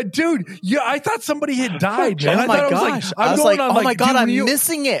 But dude, I thought somebody had died, man. Oh my gosh! I was like, oh my god, I'm you...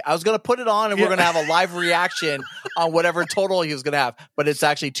 missing it. I was going to put it on, and we're going to have a live reaction on whatever total he was going to have. But it's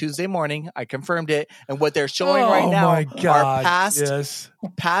actually Tuesday morning. I confirmed it, and what they're showing right now are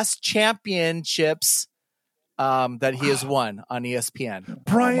past championships. That he has won on ESPN.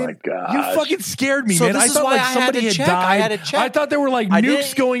 Brian, you fucking scared me, man. I thought like somebody had died. I had to check. I thought there were like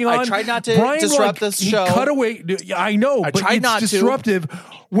nukes going on. I tried not to disrupt this show. Cut away. I know, but it's disruptive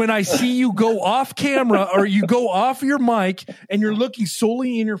when I see you go off camera or you go off your mic and you're looking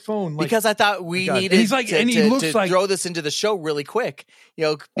solely in your phone. Like, because I thought we needed to throw this into the show really quick,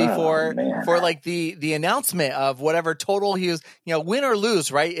 before for like the announcement of whatever total he was, win or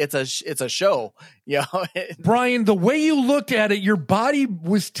lose, right? It's a show. Brian, the way you looked at it, your body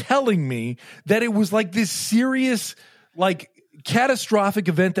was telling me that it was like this serious, like catastrophic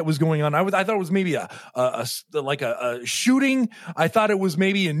event that was going on. I thought it was maybe a shooting. I thought it was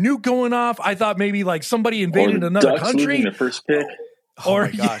maybe a nuke going off. I thought maybe like somebody invaded another country. The first pick. Oh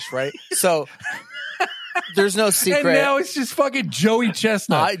my gosh, right? So there's no secret. And now it's just fucking Joey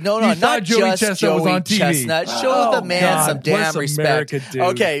Chestnut. Not Joey just Chestnut Joey was on TV. Chestnut. Show the man some damn respect.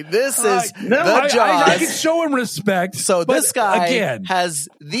 Okay, this is the Jaws. I can show him respect. So this guy has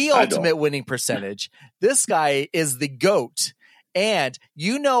the ultimate winning percentage. This guy is the GOAT. And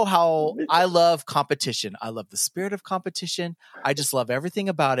you know how I love competition. I love the spirit of competition. I just love everything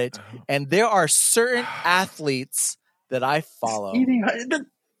about it. And there are certain athletes that I follow. And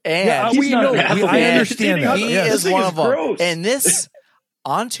I understand that. He is one of them. And this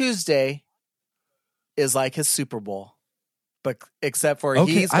on Tuesday is like his Super Bowl, but except for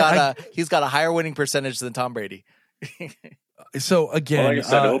he's got a higher winning percentage than Tom Brady. So again, like I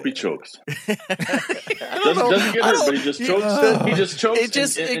said, I hope he chokes. doesn't get hurt, but he just chokes. He just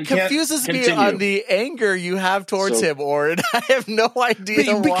chokes. It confuses me on the anger you have towards him, Oren. I have no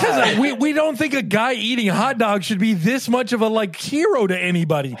idea why. Because we don't think a guy eating hot dogs should be this much of a hero to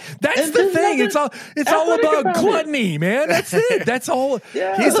anybody. That's the thing. It's all about gluttony, man. That's it. That's all.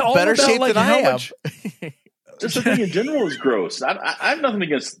 Yeah. He's in better shape than I am. Just the thing in general is gross. I have nothing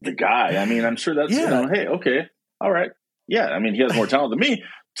against the guy. I mean, I'm sure that's hey, okay, all right. Yeah, I mean, he has more talent than me,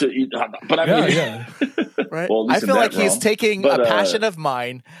 to eat hot dog. But I mean, right? Well, I feel like he's taking a passion of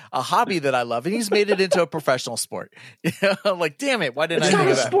mine, a hobby that I love, and he's made it into a professional sport. I'm like, damn it, why didn't I think of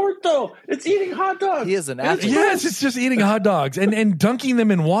that? It's not a sport, though. It's eating hot dogs. He is an athlete. Yes, it's just eating hot dogs and dunking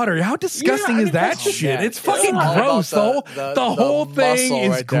them in water. How disgusting is that shit? It's fucking gross. The whole thing is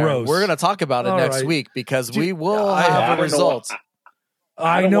right gross. We're going to talk about it next week because we will have a result.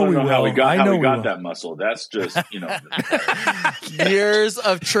 I know we will. How we got that muscle. That's just, years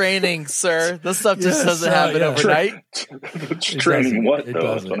of training, sir. This stuff just doesn't happen overnight. Training what,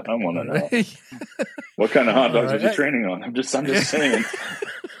 though? That's what I want to know. What kind of hot dogs are you training on? I'm just saying.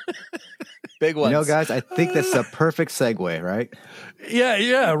 Big ones. Guys, I think that's a perfect segue, right?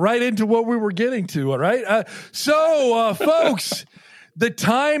 Yeah, right into what we were getting to, all right? So, folks, the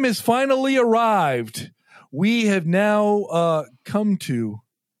time has finally arrived. We have now come to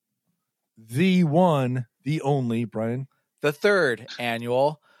the one, the only, Brian. The third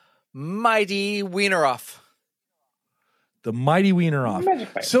annual Mighty Wiener Off. The Mighty Wiener Off.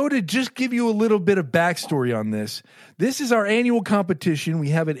 So to just give you a little bit of backstory on this is our annual competition. We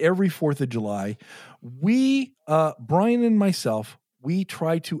have it every 4th of July. We, Brian and myself, we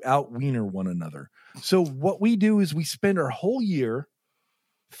try to out-wiener one another. So what we do is we spend our whole year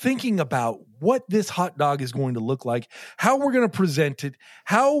thinking about what this hot dog is going to look like, how we're going to present it,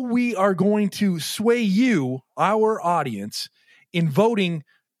 how we are going to sway you, our audience, in voting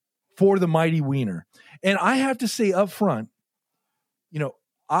for the Mighty Wiener. And I have to say up front,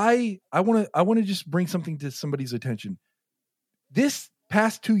 I want to just bring something to somebody's attention. This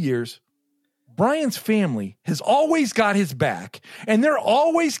past 2 years, Brian's family has always got his back, and they're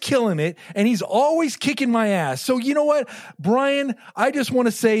always killing it, and he's always kicking my ass. So you know what, Brian, I just want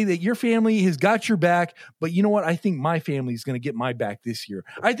to say that your family has got your back, but you know what? I think my family is going to get my back this year.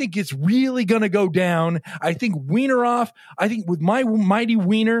 I think it's really going to go down. I think Wiener Off, I think with my Mighty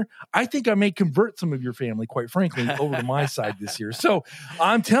Wiener, I think I may convert some of your family, quite frankly, over to my side this year. So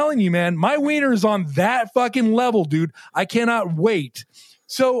I'm telling you, man, my Wiener is on that fucking level, dude. I cannot wait.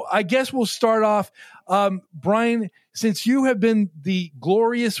 So I guess we'll start off. Brian, since you have been the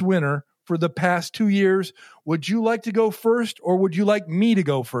glorious winner for the past 2 years, would you like to go first, or would you like me to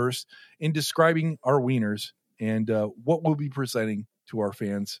go first in describing our wieners and what we'll be presenting to our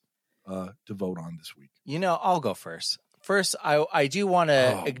fans to vote on this week? I'll go first. First, I do want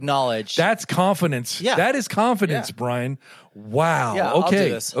to acknowledge. That's confidence. Yeah. That is confidence, Brian. Wow. Yeah, okay. I'll do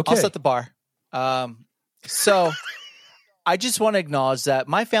this. Okay. I'll set the bar. So I just want to acknowledge that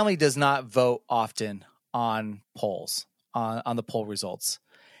my family does not vote often on polls, on the poll results.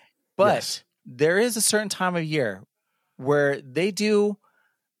 But there is a certain time of year where they do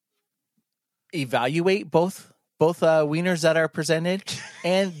evaluate both wieners that are presented,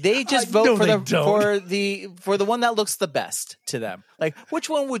 and they just vote for the one that looks the best to them. Like, which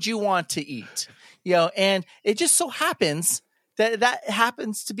one would you want to eat? And it just so happens that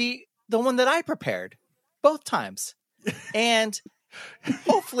happens to be the one that I prepared both times. And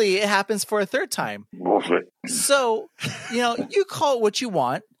hopefully it happens for a third time. So, you call it what you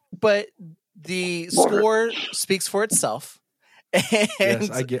want, but the score speaks for itself. And yes,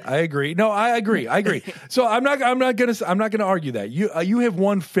 I agree. No, I agree. So I'm not gonna argue that you have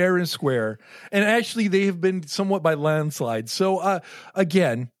won fair and square, and actually they have been somewhat by landslide. So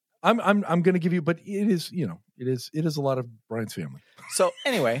again, I'm gonna give you, but it is a lot of Brian's family. So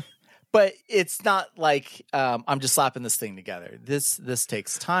anyway. But it's not like I'm just slapping this thing together. This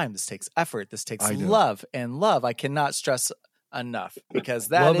takes time. This takes effort. This takes love. And love, I cannot stress enough, because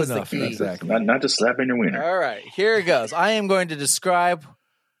that is the key. Exactly. Not just slapping your wiener. All right, here it goes. I am going to describe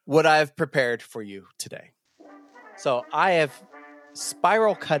what I've prepared for you today. So I have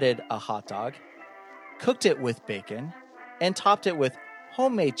spiral cutted a hot dog, cooked it with bacon, and topped it with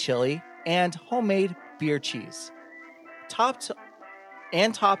homemade chili and homemade beer cheese. Topped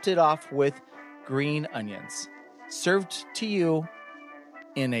it off with green onions, served to you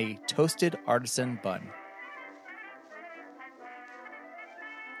in a toasted artisan bun.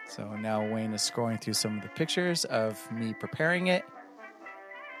 So now Wayne is scrolling through some of the pictures of me preparing it.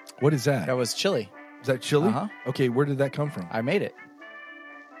 What is that? That was chili. Is that chili? Uh-huh. Okay, where did that come from? I made it.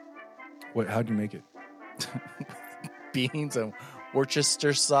 How'd you make it? Beans and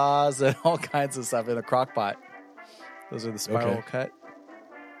Worcester sauce and all kinds of stuff in a crock pot. Those are the spiral cut.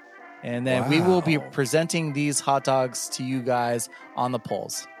 And then we will be presenting these hot dogs to you guys on the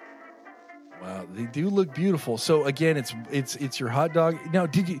polls. Wow, they do look beautiful. So again, it's your hot dog. Now,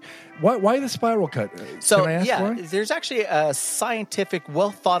 why the spiral cut? So can I ask why? There's actually a scientific,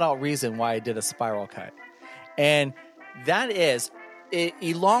 well thought out reason why I did a spiral cut, and that is it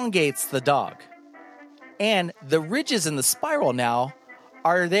elongates the dog, and the ridges in the spiral now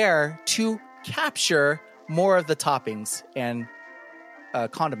are there to capture more of the toppings and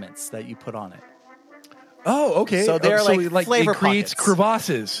condiments that you put on it. Oh, okay. So they're like flavor it creates pockets.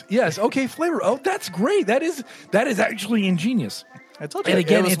 crevasses. Yes. Okay. Flavor. Oh, that's great. That is actually ingenious. I told you. And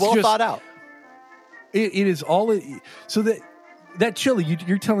again, it was it's well just, thought out. It is all. So that chili,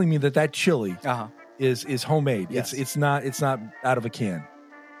 you're telling me that chili is homemade. Yes. It's not out of a can.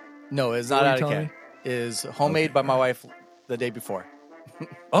 No, it's not out of a can. It is homemade by my wife the day before.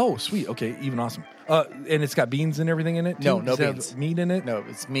 Oh, sweet. Okay, even awesome. And it's got beans and everything in it too? No Does it have beans. meat in it? No,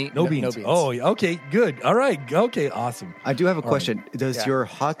 it's meat. No beans. No beans. Oh, okay, good. All right. Okay, awesome. I do have a question. Right. Does your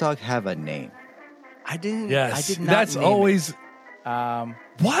hot dog have a name? I didn't. Yes. I did not. That's name always it.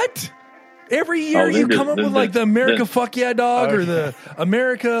 What? Every year you come up with like the America fuck yeah dog or the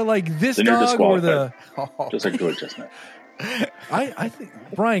America like this dog or the just like George Chestnut. I think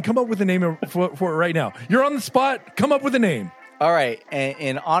Brian, come up with a name for it right now. You're on the spot. Come up with a name. All right.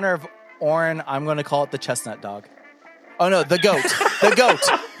 In honor of Oren, I'm going to call it the chestnut dog. Oh no, the goat. The goat.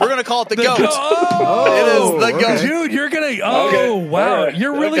 We're going to call it the goat. It is the goat. Dude, you're going to wow.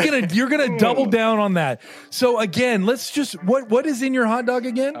 You're really going to double down on that. So again, let's just what is in your hot dog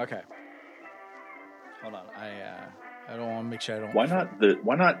again? Okay. Hold on. I don't want to make sure I don't.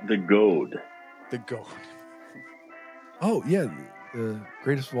 Why not the goat? The goat. Oh, yeah, the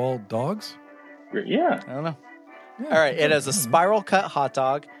greatest of all dogs? Yeah. I don't know. Yeah, all right, it is a spiral cut hot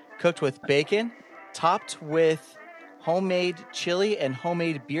dog cooked with bacon, topped with homemade chili and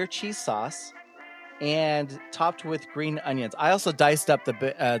homemade beer cheese sauce, and topped with green onions. I also diced up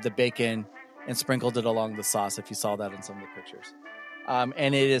the bacon and sprinkled it along the sauce, if you saw that in some of the pictures.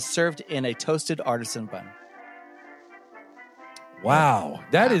 And it is served in a toasted artisan bun. Wow.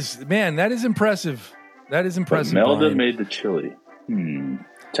 That is impressive. That is impressive. But Melda Brian. made the chili.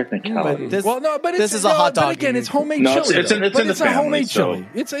 Technicality. This is a no, hot dog. But again, it's homemade No, chili. it's in the a family, homemade so chili.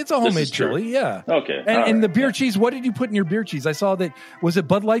 It's a homemade chili. Yeah. Okay. And the beer cheese. What did you put in your beer cheese? I saw that. Was it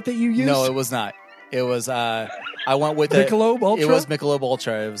Bud Light that you used? No, it was not. It was. I went with Michelob Ultra. It was Michelob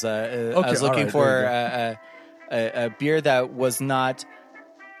Ultra. It was. I was looking for a beer that was not,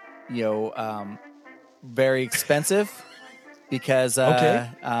 very expensive. Because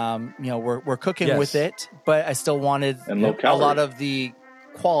we're cooking with it, but I still wanted a lot of the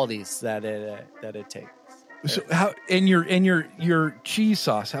qualities that it takes. So how and your cheese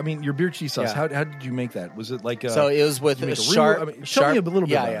sauce? I mean, your beer cheese sauce. Yeah. How did you make that? Was it like so? It was with tell me a little bit.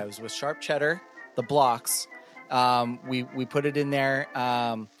 Yeah, it was with sharp cheddar, the blocks. We put it in there,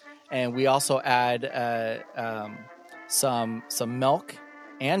 and we also add some milk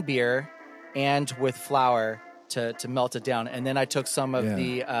and beer, and with flour. To melt it down, and then I took some of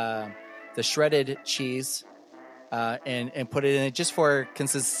the shredded cheese and put it in it just for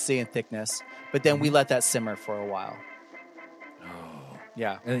consistency and thickness. But then we let that simmer for a while. Oh,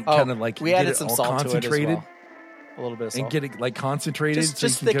 yeah, and kind of like we added some salt to it as well. A little bit of salt, and get it like concentrated,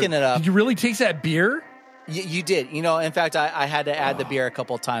 just thicken it up. Did you really taste that beer? You did. In fact, I had to add the beer a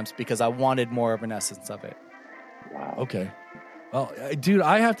couple of times because I wanted more of an essence of it. Wow. Okay. Well, dude,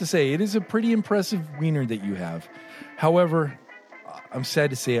 I have to say, it is a pretty impressive wiener that you have. However, I'm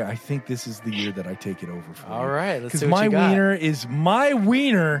sad to say, I think this is the year that I take it over for you. All right, let's see what my you got.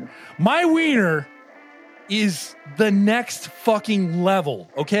 My wiener is the next fucking level,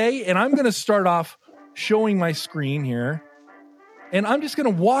 okay? And I'm going to start off showing my screen here. And I'm just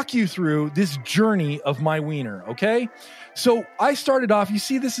going to walk you through this journey of my wiener, okay? So I started off, you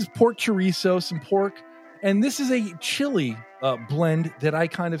see this is pork chorizo, some pork, and this is a chili blend that I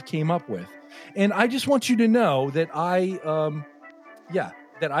kind of came up with. And I just want you to know that I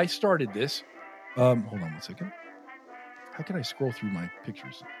started this. Hold on 1 second. How can I scroll through my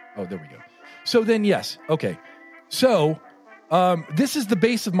pictures? Oh, there we go. So then, yes. Okay. So this is the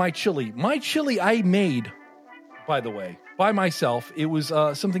base of my chili. My chili I made, by the way, by myself. It was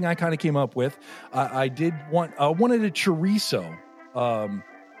something I kind of came up with. I wanted a chorizo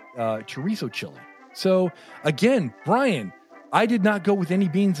chili. So again, Brian, I did not go with any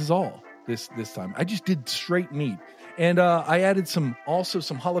beans at all this time. I just did straight meat. And I added some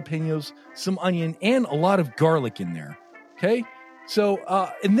jalapenos, some onion, and a lot of garlic in there. Okay? So,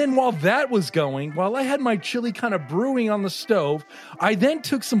 and then while I had my chili kind of brewing on the stove, I then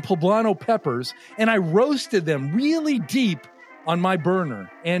took some poblano peppers and I roasted them really deep on my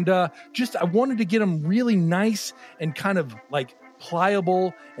burner. And I wanted to get them really nice and kind of like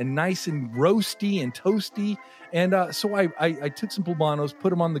pliable and nice and roasty and toasty. And so I took some poblanos,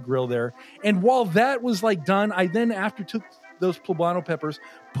 put them on the grill there. And while that was like done, I then after took those poblano peppers,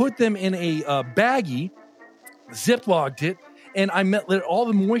 put them in a baggie, ziplocked it, and I let all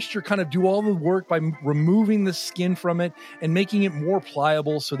the moisture kind of do all the work by removing the skin from it and making it more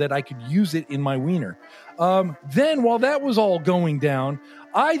pliable so that I could use it in my wiener. Then while that was all going down,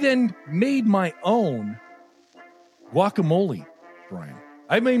 I then made my own guacamole, Brian.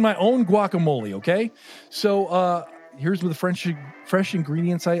 I made my own guacamole, okay? So here's the fresh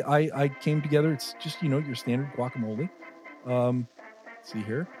ingredients I came together. It's just, your standard guacamole. See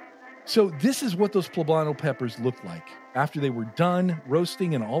here. So this is what those poblano peppers looked like after they were done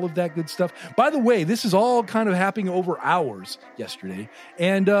roasting and all of that good stuff. By the way, this is all kind of happening over hours yesterday.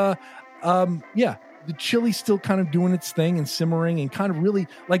 And the chili's still kind of doing its thing and simmering and kind of really,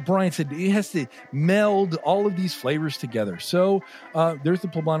 like Brian said, it has to meld all of these flavors together. So there's the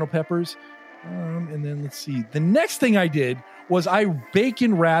poblano peppers. And then let's see. The next thing I did was I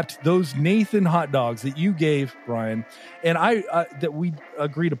bacon wrapped those Nathan hot dogs that you gave, Brian, and that we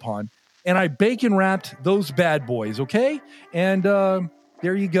agreed upon. And I bacon wrapped those bad boys, okay? And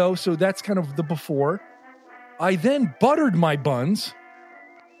there you go. So that's kind of the before. I then buttered my buns.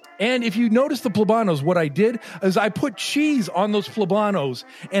 And if you notice the poblanos, what I did is I put cheese on those poblanos,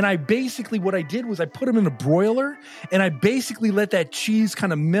 and what I did was I put them in a broiler, and I basically let that cheese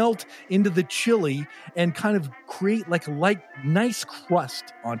kind of melt into the chili and kind of create like nice crust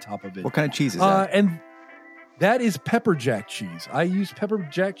on top of it. What kind of cheese is that? And that is pepper jack cheese. I use pepper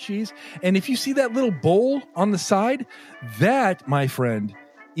jack cheese, and if you see that little bowl on the side, that, my friend,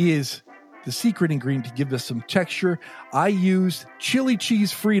 is the secret ingredient to give us some texture. I used chili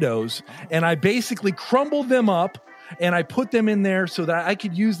cheese Fritos, and I basically crumbled them up, and I put them in there so that I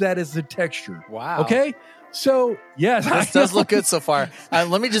could use that as the texture. Wow. Okay? So, yes. This does look good so far.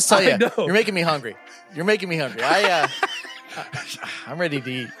 Let me just tell you, you're making me hungry. You're making me hungry. I'm ready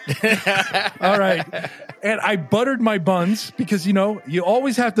to eat. All right. And I buttered my buns because, you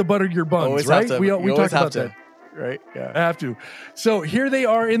always have to butter your buns, always right? Have to. We talked about that. Right? Yeah. I have to. So here they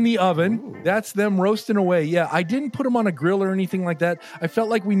are in the oven. Ooh. That's them roasting away. Yeah, I didn't put them on a grill or anything like that. I felt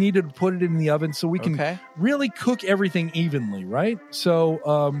like we needed to put it in the oven so we can really cook everything evenly, right?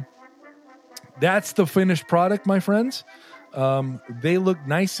 So that's the finished product, my friends. They look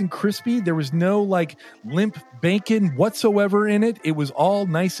nice and crispy. There was no limp bacon whatsoever in it. It was all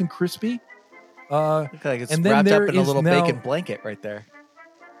nice and crispy. Look like it's wrapped up in a little bacon blanket right there.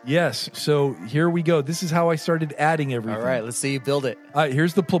 Yes. So here we go. This is how I started adding everything. All right. Let's see you build it.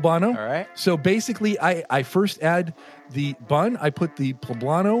 Here's the poblano. All right. So basically, I first add the bun. I put the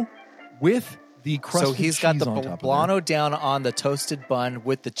poblano with the crusted cheese. So he's got the poblano down on the toasted bun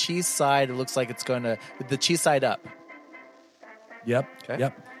with the cheese side. It looks like it's going to the cheese side up. Yep. Okay.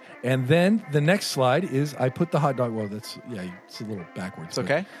 Yep. And then the next slide is I put the hot dog. Well, it's a little backwards. It's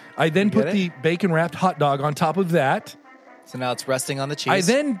okay. I then put the bacon wrapped hot dog on top of that. So now it's resting on the cheese.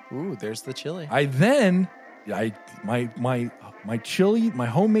 There's the chili. My chili, my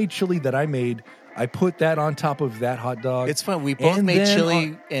homemade chili that I made, I put that on top of that hot dog. It's fun. We both made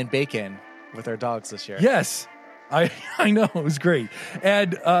chili and bacon with our dogs this year. Yes, I know. It was great.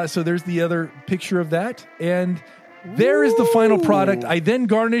 And so there's the other picture of that. And there is the final product. I then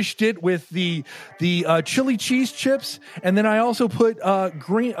garnished it with the chili cheese chips. And then I also put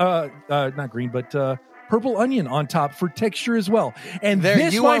purple onion on top for texture as well. And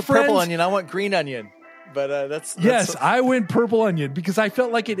you want purple onion, I want green onion. But that's yes, I went purple onion because I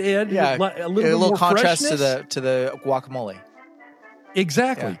felt like it added a little more contrast freshness to the guacamole.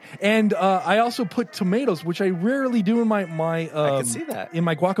 Exactly. Yeah. And I also put tomatoes, which I rarely do in my I can see that. In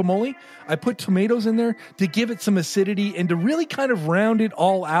my guacamole. I put tomatoes in there to give it some acidity and to really kind of round it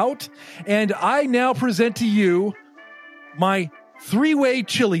all out. And I now present to you my 3-way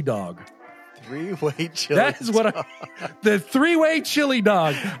chili dog. 3-way chili. That is the 3-way chili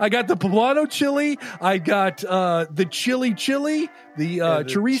dog. I got the poblano chili. I got the chili, the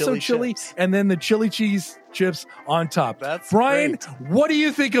chorizo chili, and then the chili cheese chips on top. That's Brian, great. What do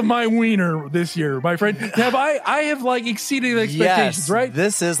you think of my wiener this year, my friend? I have exceeded expectations, right?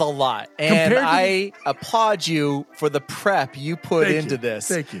 This is a lot. And I applaud you for the prep you put into this.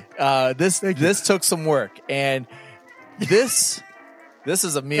 Thank you. This took some work. And this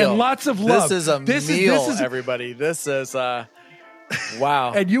is a meal. And lots of love. This is a meal, everybody. This is wow.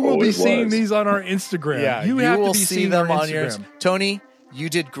 And you will be seeing these on our Instagram. Yeah, you have will to be see them on yours. Tony, you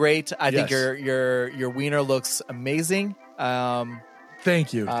did great. I think your wiener looks amazing.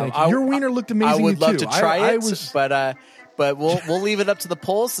 Thank you. Your wiener looked amazing. I would love to try it, but we'll leave it up to the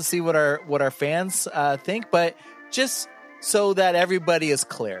polls to see what our fans think. But just so that everybody is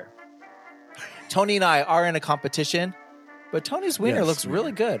clear, Tony and I are in a competition. But Tony's wiener looks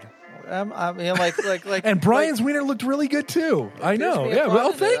really good. I mean, and Brian's wiener looked really good too. I know. Yeah.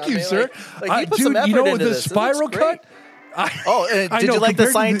 Well, thank you, sir. You put some effort into the this. spiral cut. Did you like the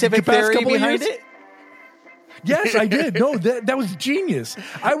scientific theory behind it? Yes, I did. No, that was genius.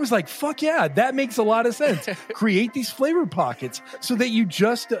 I was like, fuck yeah, that makes a lot of sense. Create these flavor pockets so that you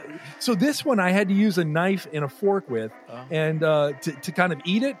just... so this one I had to use a knife and a fork with, and to kind of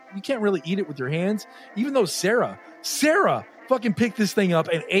eat it. You can't really eat it with your hands, even though Sarah fucking picked this thing up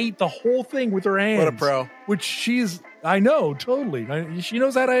and ate the whole thing with her hands. What a pro. Which I know, totally. She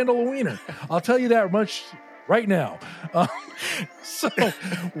knows how to handle a wiener. I'll tell you that much right now. So,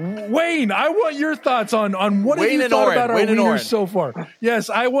 Wayne, I want your thoughts on what have you thought about our wieners so far? Yes,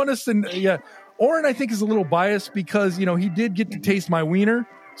 I want us to. Yeah, Oren, I think, is a little biased because he did get to taste my wiener.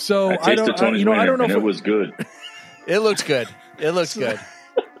 So I don't know if it was good. It looked good. It looks good.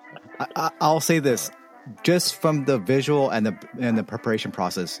 I'll say this. Just from the visual and the preparation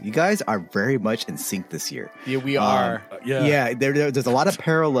process, you guys are very much in sync this year. Yeah, we are. There's a lot of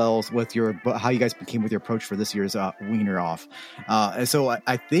parallels with how you guys came with your approach for this year's Wiener Off. And so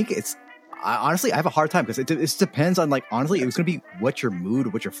I think honestly, I have a hard time because it depends on honestly, it's going to be what your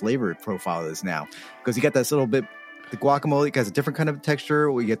mood, what your flavor profile is now. Because you got this little bit, the guacamole has a different kind of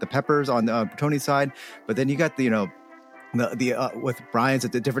texture. We get the peppers on Tony's side, but then you got the with Brian's a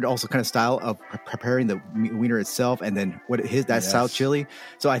different also kind of style of preparing the wiener itself, and then style chili.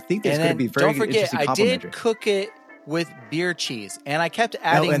 So I think there's going to be very interesting complementary. I did cook it with beer cheese, and I kept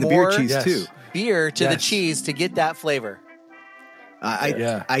adding and the more beer cheese too. Beer to the cheese to get that flavor.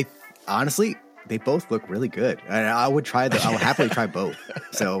 I honestly, they both look really good, and I would happily try both.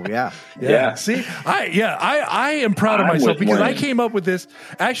 So yeah. See, I am proud of myself because I came up with this.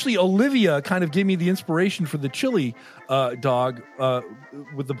 Actually, Olivia kind of gave me the inspiration for the chili dog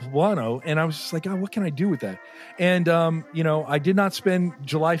with the poblano, and I was just like, oh, what can I do with that? And I did not spend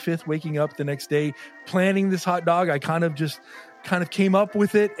July 5th waking up the next day planning this hot dog. I kind of came up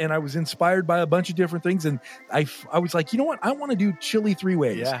with it, and I was inspired by a bunch of different things. And I was like, you know what? I want to do chili 3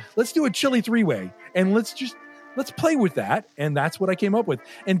 ways. Yeah. Let's do a chili 3 way, and let's play with that. And that's what I came up with.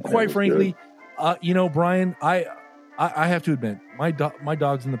 And quite frankly, Brian, I have to admit, my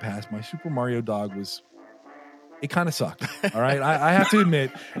dogs in the past, my Super Mario dog it kind of sucked. All right. I have to admit,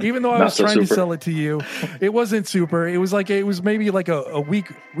 even though I was trying to sell it to you, it wasn't super. It was maybe like a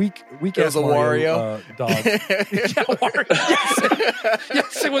weak it was a Wario dog.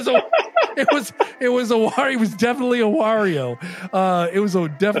 Yes, it was a Wario. It was definitely a Wario. It was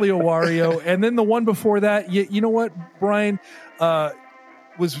definitely a Wario. And then the one before that, you know what, Brian,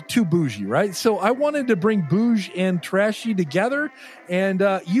 was too bougie, right? So I wanted to bring bougie and trashy together, and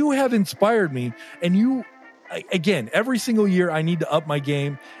you have inspired me. And again, every single year I need to up my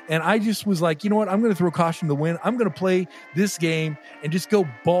game, and I just was like, you know what? I'm going to throw caution to the wind. I'm going to play this game and just go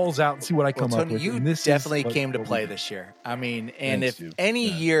balls out and see what I come up with. You definitely came to play this year. I mean, and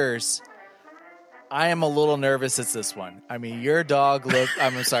years, I am a little nervous. It's this one. I mean, your dog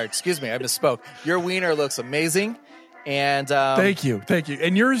I'm sorry. Excuse me. I misspoke. Your wiener looks amazing. And thank you,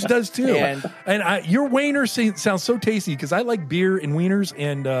 and yours does too. And your wiener sounds so tasty because I like beer and wieners,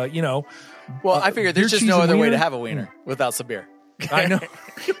 and Well, I figured there's just no other way to have a wiener without some beer. I know,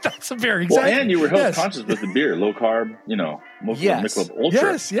 without some beer. Exactly. Well, and you were health conscious with the beer, low carb. Michelob Ultra.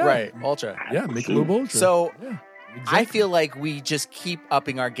 Yes, yeah, right, Ultra. Yeah, Michelob Ultra. So I feel like we just keep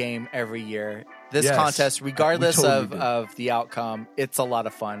upping our game every year. This contest, regardless of the outcome, it's a lot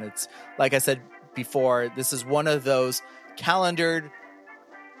of fun. It's like I said before, this is one of those calendared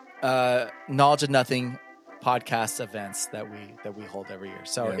Knowledge of Nothing podcast events that we hold every year.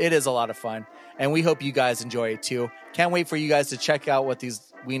 So it is a lot of fun, and we hope you guys enjoy it too. Can't wait for you guys to check out what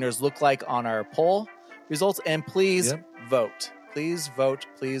these wieners look like on our poll results, and please vote. Please vote.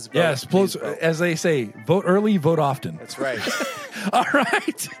 Please vote. Yes, please vote. As they say, vote early, vote often. That's right. All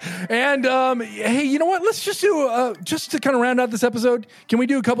right. And hey, you know what? Let's just do just to kind of round out this episode. Can we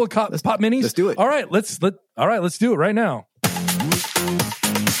do a couple of pop minis? Let's do it. All right. Let's do it right now.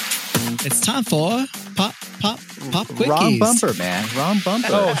 It's time for pop quickies. Wrong bumper, man. Wrong bumper.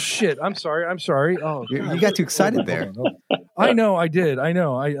 Oh shit! I'm sorry. Oh, you got too excited there. I know. I did. I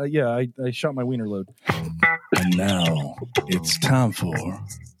know. I shot my wiener load. And now it's time for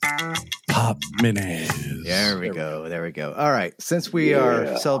pop minis. There we go. All right. Since we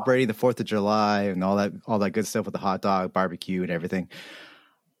are celebrating the 4th of July and all that good stuff with the hot dog, barbecue, and everything,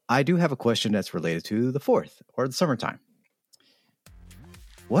 I do have a question that's related to the 4th or the summertime.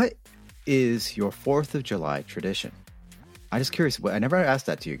 What is your 4th of July tradition? I'm just curious. I never asked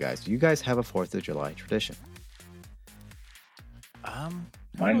that to you guys. Do you guys have a 4th of July tradition?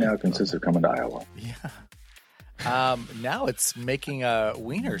 Mine now consists of coming to Iowa. Yeah. Now it's making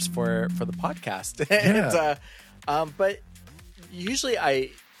wieners for the podcast. Yeah. And, but usually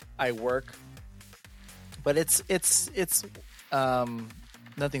I work but it's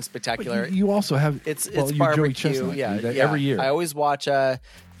nothing spectacular. But you also have it's you barbecue. Joey Chestnut, Yeah, every year. I always watch the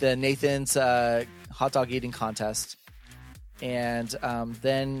Nathan's hot dog eating contest, and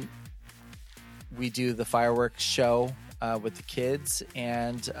then we do the fireworks show with the kids,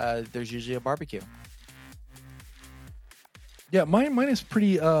 and there's usually a barbecue. Yeah, mine is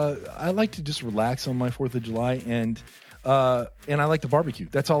pretty. I like to just relax on my 4th of July, and I like to barbecue.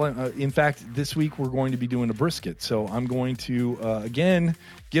 That's all. In fact, this week we're going to be doing a brisket, so I'm going to again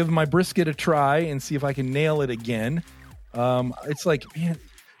give my brisket a try and see if I can nail it again. It's like, man,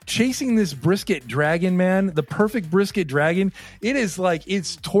 chasing this brisket dragon, man, the perfect brisket dragon. It is like,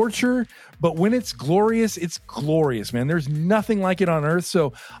 it's torture, but when it's glorious, man. There's nothing like it on earth.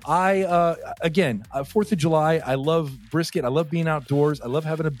 So again, 4th of July, I love brisket. I love being outdoors. I love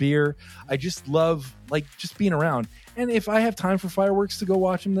having a beer. I just love just being around. And if I have time for fireworks to go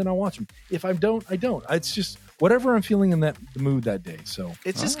watch them, then I'll watch them. If I don't, I don't. It's just whatever I'm feeling in the mood that day. So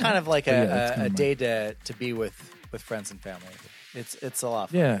it's just kind of like a day to be with friends and family. It's a lot of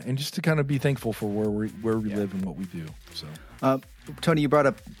fun. Yeah, and just to kind of be thankful for where we live and what we do. So, Tony, you brought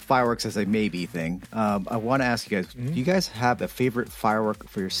up fireworks as a maybe thing. I want to ask you guys: do you guys have a favorite firework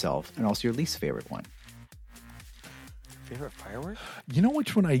for yourself, and also your least favorite one? Favorite firework? You know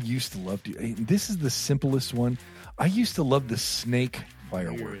which one I used to love? This is the simplest one. I used to love the snake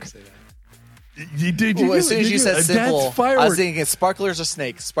firework. As soon as you said simple, I was thinking sparklers or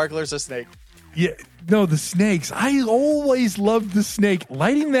snake. Sparklers or snake. Yeah, no, the snakes. I always loved the snake.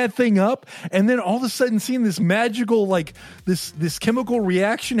 Lighting that thing up, and then all of a sudden seeing this magical, this chemical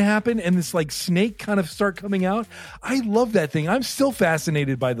reaction happen, and this snake kind of start coming out. I love that thing. I'm still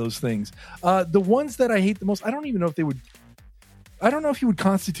fascinated by those things. The ones that I hate the most, I don't even know if they would. I don't know if you would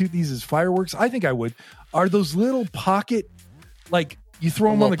constitute these as fireworks. I think I would. Are those little pocket, you throw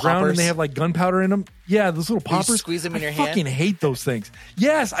them on the ground and they have gunpowder in them? Yeah, those little poppers. You squeeze them in your hand? I fucking hate those things.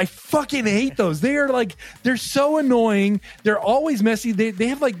 Yes, I fucking hate those. They are they're so annoying. They're always messy. They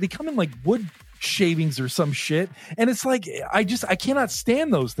have they come in wood shavings or some shit. And it's I cannot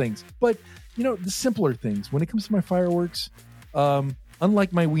stand those things. But, the simpler things. When it comes to my fireworks,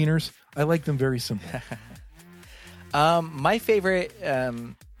 unlike my wieners, I like them very simple. My favorite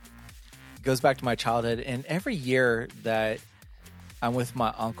goes back to my childhood. And every year that I'm with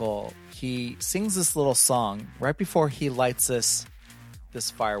my uncle, he sings this little song right before he lights this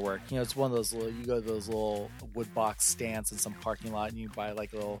firework. It's one of those you go to those little wood box stands in some parking lot and you buy a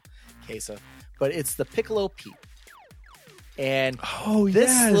little case of, but it's the Piccolo Pete. And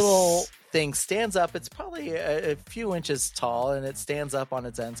this little thing stands up. It's probably a few inches tall, and it stands up on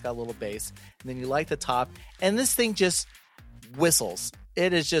its end. It's got a little base. And then you light the top, and this thing just whistles.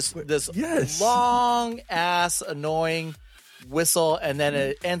 It is just this long-ass, annoying whistle, and then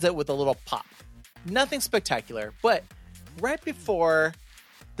it ends it with a little pop. Nothing spectacular, but right before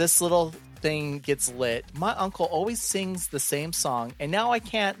this little thing gets lit, my uncle always sings the same song, and now I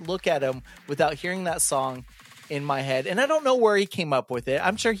can't look at him without hearing that song in my head. And I don't know where he came up with it.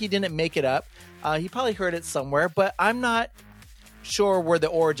 I'm sure he didn't make it up. He probably heard it somewhere, but I'm not sure where the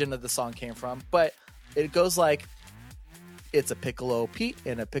origin of the song came from. But it goes like, it's a Piccolo Pete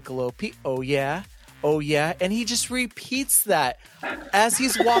and a Piccolo Pete. Oh yeah. Oh yeah. And he just repeats that as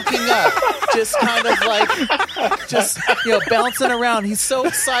he's walking up, just kind of bouncing around. He's so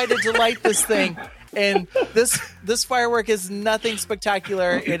excited to light this thing. And this firework is nothing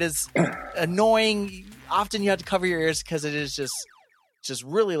spectacular. It is annoying. Often you have to cover your ears because it is just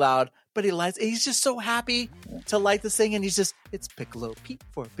really loud. But he lights. He's just so happy to light this thing, and it's Piccolo Pete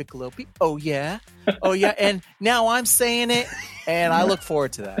for Piccolo Pete. Oh yeah, oh yeah. And now I'm saying it, and I look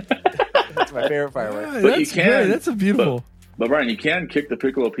forward to that. That's my favorite firework. Yeah, that's a beautiful. But Brian, you can kick the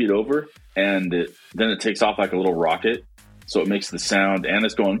Piccolo Pete over, and then it takes off like a little rocket, so it makes the sound, and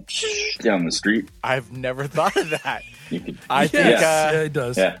it's going down the street. I've never thought of that. I think it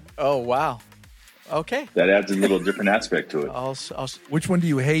does. Yeah. Oh wow. Okay. That adds a little different aspect to it. Which one do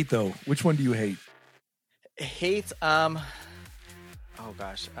you hate, though? Which one do you hate? Hate? Oh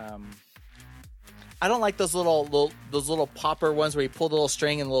gosh. I don't like those little popper ones where you pull the little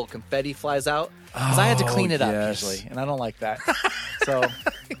string and the little confetti flies out. Because I had to clean it up usually, and I don't like that. So.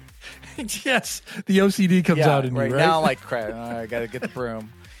 Yes, the OCD comes out in you, right? Now I'm like, crap, I got to get the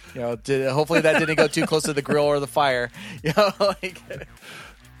broom. Hopefully that didn't go too close to the grill or the fire.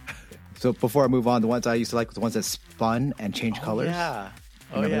 So before I move on, the ones I used to like were the ones that spun and changed colors. Yeah.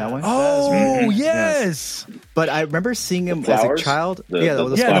 Remember that one? Oh, yes. But I remember seeing him as a child. The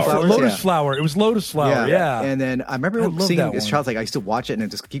lotus flower. It was lotus flower, yeah. And then I remember seeing him as a child. I used to watch it, and it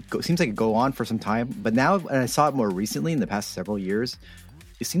just seems like it go on for some time. But now, and I saw it more recently in the past several years,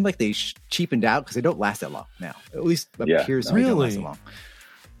 it seemed like they cheapened out because they don't last that long now. At least appears to me they don't last that long.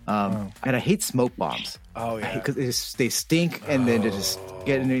 And I hate smoke bombs. Oh yeah, because they stink and then they just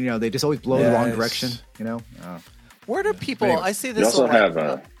get they just always blow in the wrong direction. Where do people? I see this. You also have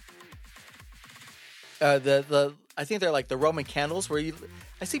the I think they're like the Roman candles where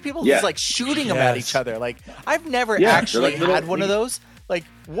I see people just like shooting them at each other. Like I've never actually had one of those. Like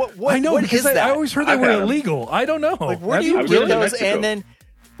what I know what because is that? I always heard they were illegal. I don't know. Like where do you get those? And then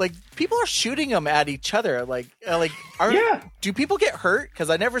like people are shooting them at each other. Do people get hurt? Because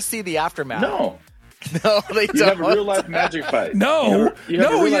I never see the aftermath. No, they don't. You have a real life magic fight.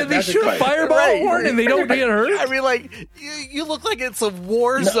 They shoot a fireball and they don't get hurt. I mean, like you look like it's a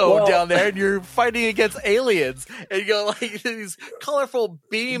war zone down there, and you're fighting against aliens, and you go like these colorful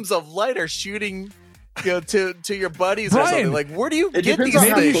beams of light are shooting. To your buddies or something. Like, where do you get these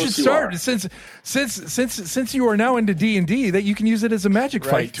things? Maybe you should start since you are now into D&D that you can use it as a magic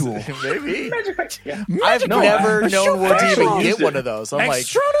fight tool. Maybe magic fight. Yeah. I've never known where to even get one of those. I'm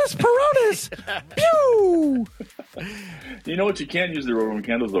Extronus Peronis. Pew. You know what you can use the Roman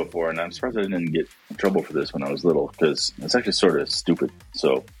candles though for, and I'm surprised I didn't get in trouble for this when I was little because it's actually sort of stupid.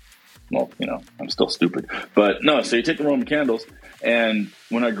 So, I'm still stupid. But no, so you take the Roman candles. And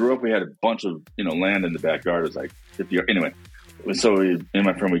when I grew up, we had a bunch of, land in the backyard. It was like 50 yards. Anyway, so me and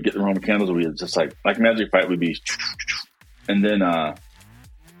my friend, we'd get the Roman candles and we'd just like magic fight would be. And then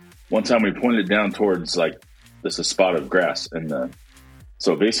one time we pointed it down towards like this a spot of grass. And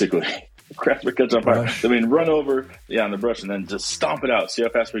so basically, the grass would catch on fire. I mean, run over, on the brush and then just stomp it out. See how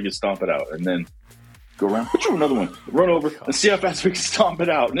fast we could stomp it out. And then go around, another one, run over, and see how fast we can stomp it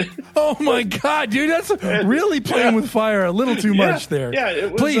out. Oh my God, dude, that's really playing with fire a little too much there. Yeah,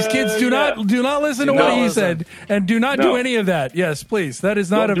 it was, please, kids, do not listen to what he said, and do not do any of that. Yes, please, that is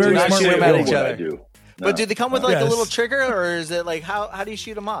not a very smart way at each other. No. But do they come with like a little trigger, or is it like how do you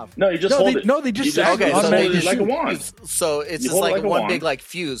shoot them off? No, you just hold it. No, they just automatically like a wand. So it's just like one big like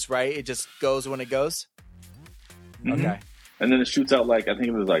fuse, right? It just goes when it goes. Mm-hmm. Okay, and then it shoots out like I think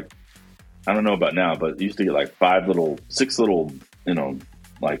it was like. I don't know about now, but you used to get like 6 little,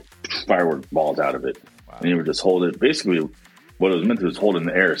 like firework balls out of it. Wow. And you would just hold it. Basically, what it was meant to do is hold it in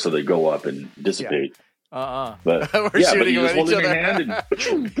the air so they go up and dissipate. Yeah. But we're shooting but you just hold it in your hand and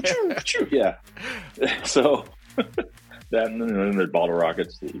yeah. So that and then there's bottle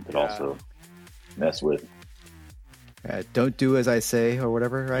rockets that you could also mess with. Don't do as I say or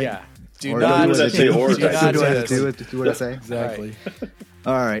whatever, right? Yeah. Do not do as I say or do what I say. Exactly.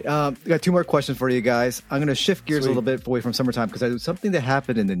 All right. Got 2 more questions for you guys. I'm going to shift gears a little bit away from summertime because there's something that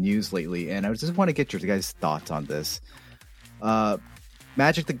happened in the news lately, and I just want to get your guys' thoughts on this.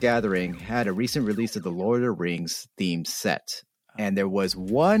 Magic the Gathering had a recent release of the Lord of the Rings themed set, and there was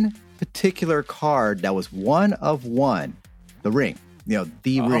one particular card that was one of one, the ring, the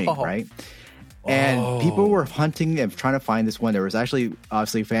ring, right? And people were hunting and trying to find this one. There was actually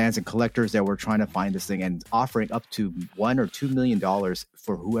obviously fans and collectors that were trying to find this thing and offering up to $1 or $2 million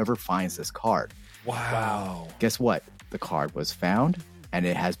for whoever finds this card. Wow. Guess what? The card was found and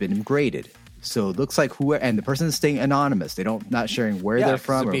it has been graded. So it looks like and the person is staying anonymous. They not sharing where they're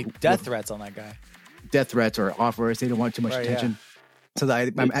from. Or death threats on that guy. Death threats or offers. They don't want too much attention. Yeah. So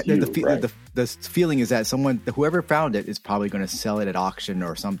the feeling is that whoever found it is probably going to sell it at auction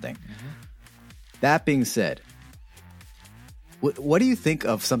or something. Mm-hmm. That being said, what do you think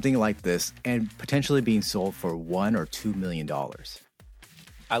of something like this and potentially being sold for $1 or $2 million?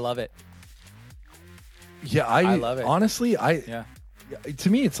 I love it. Yeah, I love it. Honestly, to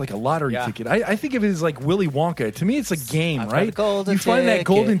me, it's like a lottery ticket. I think of it as like Willy Wonka. To me, it's a game, right? You find that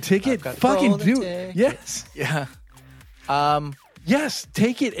golden ticket, fucking do it. Yes. Yeah. Yes,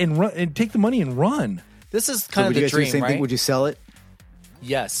 take it and run, and take the money and run. This is kind of the dream, right? Would you sell it?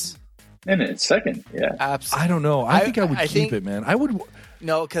 Yes. And it's second, yeah. Absolutely. I don't know. I think I would keep it, man. I would.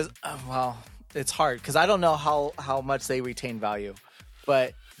 No, because it's hard because I don't know how much they retain value,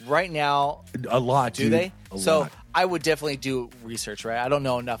 but right now a lot. Do they? So I would definitely do research. Right, I don't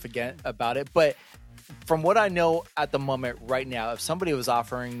know enough about it, but from what I know at the moment, right now, if somebody was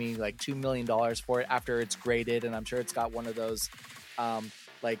offering me like $2 million for it after it's graded, and I'm sure it's got one of those,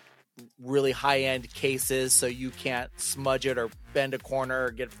 like. Really high-end cases so you can't smudge it or bend a corner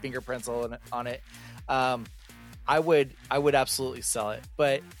or get fingerprints on it, I would absolutely sell it.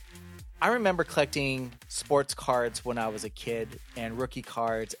 But I remember collecting sports cards when I was a kid and rookie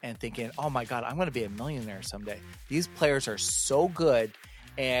cards and thinking, oh my God, I'm going to be a millionaire someday. These players are so good.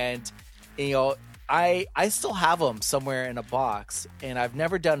 And I still have them somewhere in a box, and I've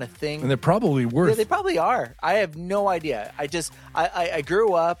never done a thing. And they're probably worth. Yeah, they probably are. I have no idea. I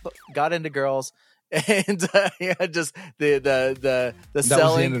grew up, got into girls, and just the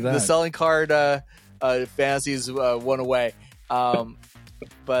selling card fantasies went away.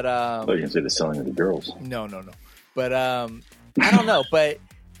 But I thought you can say the selling of the girls. No. But I don't know. But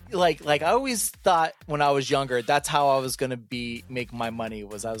like I always thought when I was younger, that's how I was gonna make my money.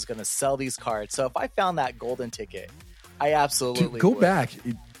 Was I was gonna sell these cards. So if I found that golden ticket, I absolutely go would.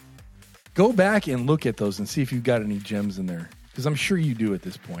 Go back and look at those and see if you've got any gems in there, because I'm sure you do at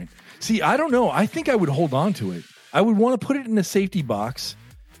this point. See, I don't know. I think I would hold on to it. I would want to put it in a safety box,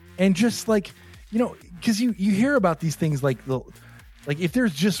 and just like, because you hear about these things like if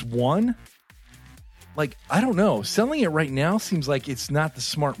there's just one. Like, I don't know. Selling it right now seems like it's not the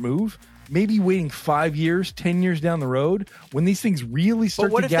smart move. Maybe waiting 5 years, 10 years down the road when these things really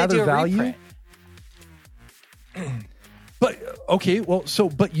start to gather value. But okay, well,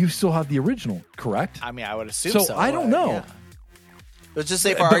 but you still have the original, correct? I mean, I would assume so. I don't know. Yeah. Let's just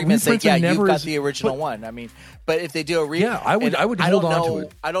say for argument's sake, you've got the original one. I mean, but if they do a reprint, I would hold on to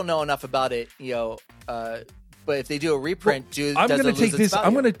it. I don't know enough about it, but if they do a reprint, I'm going to take this.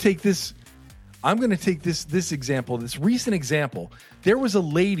 I'm going to take this. I'm going to take this example, this recent example. There was a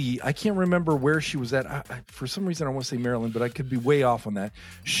lady, I can't remember where she was at. For some reason, I want to say Maryland, but I could be way off on that.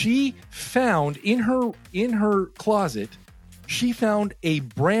 She found in her closet, she found a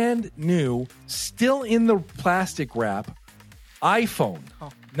brand new, still in the plastic wrap, iPhone,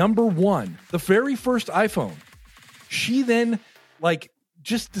 number 1, the very first iPhone. She then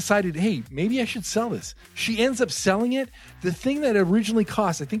just decided, hey, maybe I should sell this. She ends up selling it. The thing that originally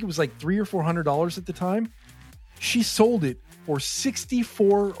cost, I think it was like $300 or $400 at the time. She sold it for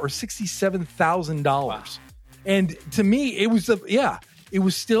 $64,000 or $67,000. Wow. And to me, it was it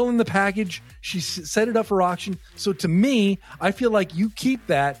was still in the package. She set it up for auction. So to me, I feel like you keep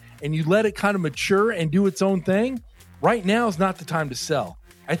that and you let it kind of mature and do its own thing. Right now is not the time to sell.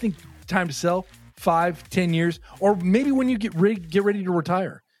 I think time to sell 5-10 years, or maybe when you get ready to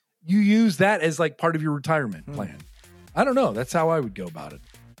retire, you use that as like part of your retirement plan. I don't know. That's how I would go about it.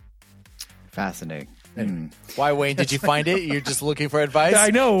 Fascinating. Why, Wayne? Did you find it? You're just looking for advice? I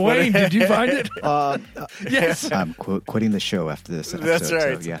know, Wayne. Did you find it? Yes. I'm quitting the show after this episode. That's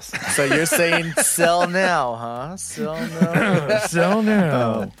right. So, yes. So you're saying sell now, huh? Sell now. Sell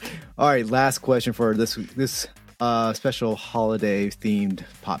now. All right. Last question for this special holiday themed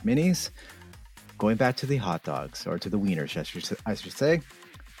pop minis. Going back to the hot dogs, or to the wieners, I should say,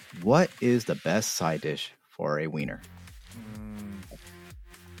 what is the best side dish for a wiener?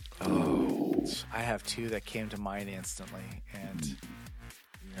 I have two that came to mind instantly, and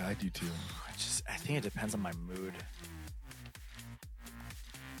yeah, I do too. I think it depends on my mood.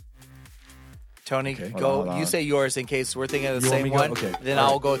 Tony, okay. go. Hold on. You say yours in case we're thinking of the same one. Okay. Then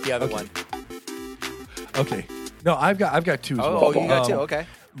I'll go with the other one. Okay. No, I've got two as well. Oh, you got two. Okay.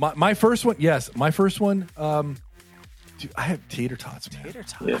 My first one, yes. My first one, dude, I have tater tots, man. Tater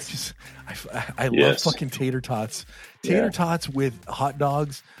tots. Yes. I love fucking tater tots. Tater tots with hot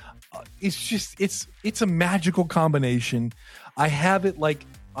dogs. It's a magical combination. I have it like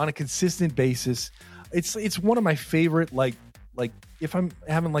on a consistent basis. It's one of my favorite, like if I'm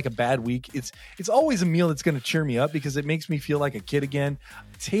having like a bad week, it's always a meal that's going to cheer me up because it makes me feel like a kid again.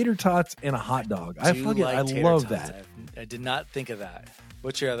 Tater tots and a hot dog. I love that. I did not think of that.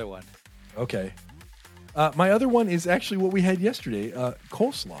 What's your other one? Okay. My other one is actually what we had yesterday,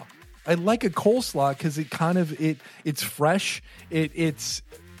 coleslaw. I like a coleslaw because it kind of it's fresh. It's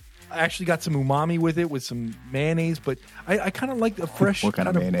actually got some umami with it, with some mayonnaise, but I kind of like a fresh kind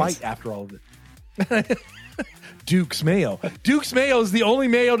of bite after all of it. Duke's mayo. Duke's mayo is the only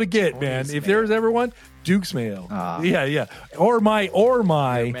mayo to get, man. If there's ever one, Duke's mayo. Yeah. Or my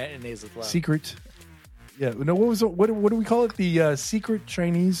mayonnaise with love. Secret. Yeah, no. What do we call it? The secret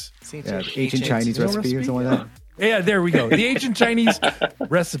Chinese, ancient Chinese recipe or something like that. Yeah, there we go. The ancient Chinese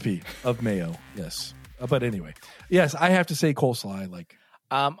recipe of mayo. Yes, but anyway, yes, I have to say coleslaw. I like.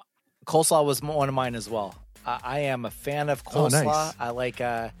 Coleslaw was one of mine as well. I am a fan of coleslaw. Nice. I like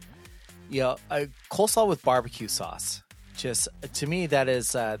coleslaw with barbecue sauce. Just to me, that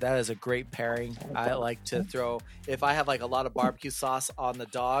is a great pairing. I like to throw, if I have like a lot of barbecue sauce on the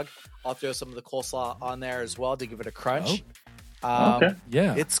dog, I'll throw some of the coleslaw on there as well to give it a crunch. Okay.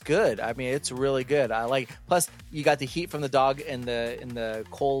 Yeah, it's good. I mean, it's really good. I like. Plus, you got the heat from the dog and the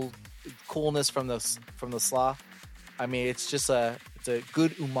coolness from the slaw. I mean, it's a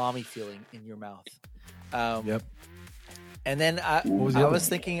good umami feeling in your mouth. Yep. And then I was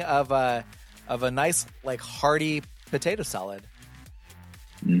thinking of a nice like hearty potato salad.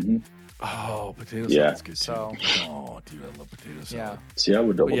 Mm-hmm. Oh, potato salad's good too. So, dude, I love potato salad. Yeah. See, I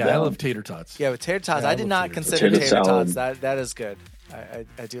would double down. I love tater tots. Yeah, with tater tots, I did not consider tater tots. That is good. I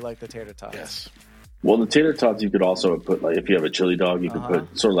do like the tater tots. Yes. Well, the tater tots you could also put, like, if you have a chili dog, you could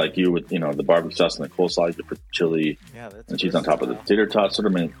put, sort of like you with, the barbecue sauce and the coleslaw, you could put chili and cheese on top of the tater tots. Sort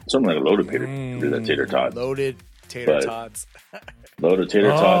of like a loaded tater. You could do that tater tot. Loaded tater tots. Loaded tater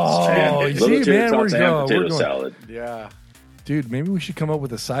tots and potato salad. Yeah. Dude, maybe we should come up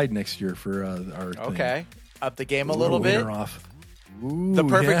with a side next year for our Okay. Up the game a little bit. Off. Ooh, the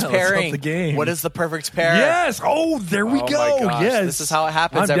perfect pairing. The game. What is the perfect pair? Yes. Oh, there we go. Yes. This is how it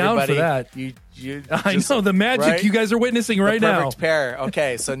happens, I'm everybody. Down for that. I know the magic right? you guys are witnessing right now. Perfect pair.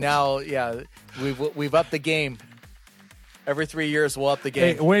 Okay, so now, we've upped the game. Every 3 years, we'll up the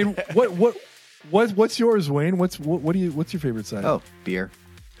game. Hey, Wayne, what's yours, Wayne? What's your favorite side? Oh, beer.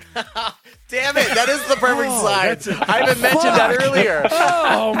 Damn it! That is the perfect side. I haven't mentioned that earlier.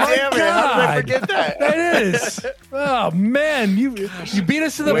 Oh my God! How did I forget that? That is. Oh man, you beat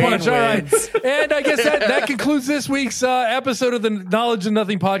us to the punch. All right, and I guess that concludes this week's episode of the Knowledge of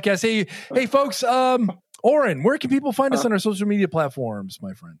Nothing podcast. Hey, folks. Oren, where can people find us on our social media platforms,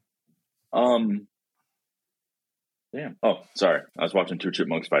 my friend? Damn. Oh, sorry. I was watching two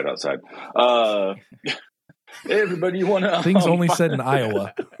chipmunks fight outside. Hey, everybody, you want to... Things only said in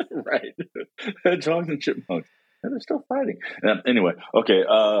Iowa. Right. Hedgehogs and chipmunks. And they're still fighting. Anyway, okay.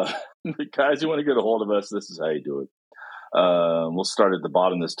 Guys, you want to get a hold of us, this is how you do it. We'll start at the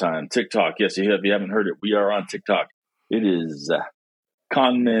bottom this time. TikTok. Yes, if you haven't heard it, we are on TikTok. It is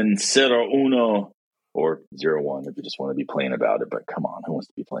Conman 01 or 01 if you just want to be plain about it. But come on, who wants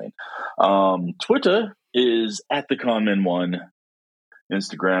to be plain? Twitter is at the Conman1.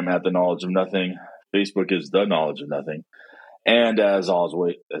 Instagram at the Knowledge of Nothing. Facebook is the Knowledge of Nothing. And as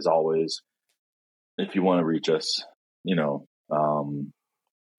always, if you want to reach us,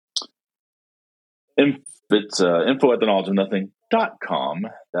 it's info at the knowledge of nothing.com.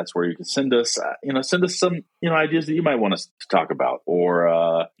 That's where you can send us some, ideas that you might want us to talk about,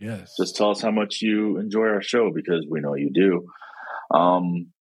 or just tell us how much you enjoy our show, because we know you do.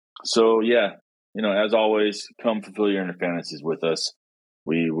 So yeah, as always, come fulfill your inner fantasies with us.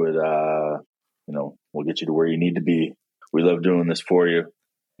 We would, we'll get you to where you need to be. We love doing this for you.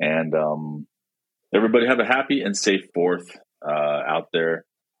 And everybody have a happy and safe 4th out there.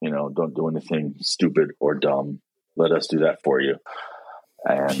 Don't do anything stupid or dumb. Let us do that for you.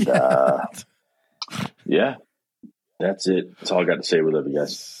 And yeah, that's it. That's all I got to say. We love you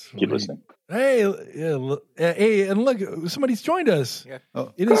guys. Sweet. Keep listening. Hey, and look, somebody's joined us. Yeah.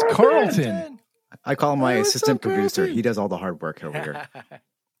 Oh. It is Carlton. I call him my assistant producer. He does all the hard work over here.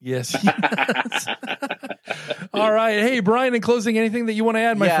 Yes. All right. Hey, Brian, in closing, anything that you want to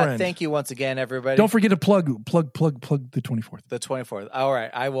add, my friend? Thank you once again, everybody. Don't forget to plug the 24th. The 24th. All right.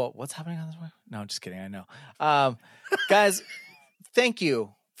 I will. What's happening on this one? No, I'm just kidding. I know. Guys, thank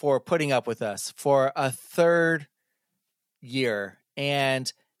you for putting up with us for a 3rd year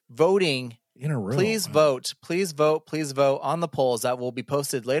and voting in a row. Please vote on the polls that will be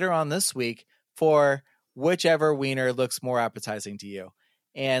posted later on this week for whichever wiener looks more appetizing to you.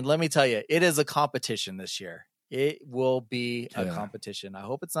 And let me tell you, it is a competition this year. It will be a competition. I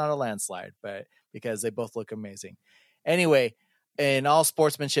hope it's not a landslide, but because they both look amazing. Anyway, in all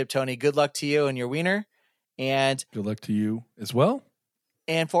sportsmanship, Tony, good luck to you and your wiener. And good luck to you as well.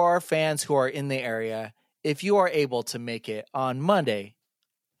 And for our fans who are in the area, if you are able to make it on Monday,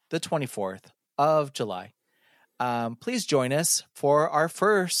 the 24th of July, please join us for our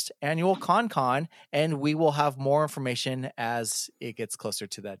first annual Con, and we will have more information as it gets closer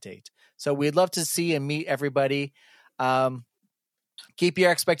to that date. So we'd love to see and meet everybody. Keep your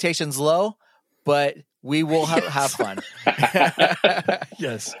expectations low, but we will have fun.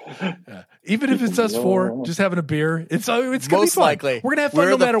 Yes. Yeah. Even if it's us 4 just having a beer, it's going to be fun. Most likely. We're going to have fun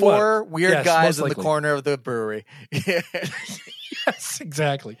no matter what. We're the 4 weird guys in the corner of the brewery. Yes,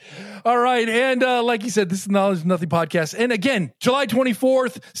 exactly. All right. And like you said, this is the Knowledge of Nothing podcast. And again, July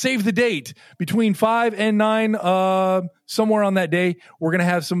 24th, save the date. Between 5 and 9, somewhere on that day, we're going to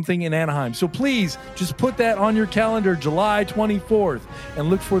have something in Anaheim. So please just put that on your calendar, July 24th, and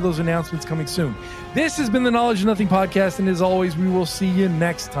look for those announcements coming soon. This has been the Knowledge of Nothing podcast. And as always, we will see you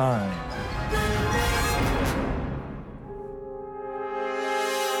next time.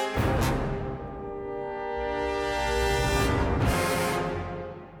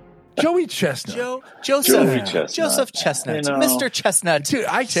 Joey Chestnut. Joseph Chestnut. Mr. Chestnut. Dude,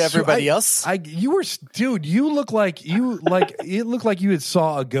 to everybody else. You look like it looked like you had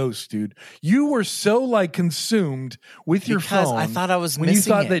saw a ghost, dude. You were so consumed with your phone. I thought I was missing you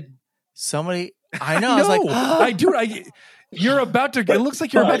thought it. That somebody I know. I was like, you're about to it looks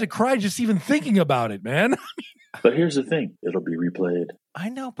like you're about to cry just even thinking about it, man. But here's the thing, it'll be replayed. I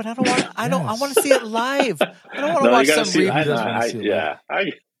know, but I don't want I want to see it live. I don't want to watch some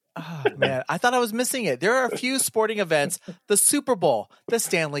replay. Oh, man, I thought I was missing it. There are a few sporting events: the Super Bowl, the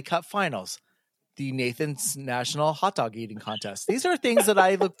Stanley Cup Finals, the Nathan's National Hot Dog Eating Contest. These are things that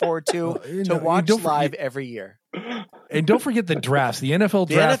I look forward to watch live every year. And don't forget the drafts, the NFL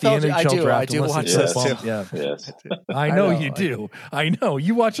draft, the NHL draft. I do watch those too. Yeah. Yes. I know you do. I know.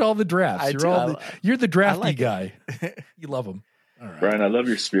 You watch all the drafts. You're the drafty guy. You love them. All right. Brian, I love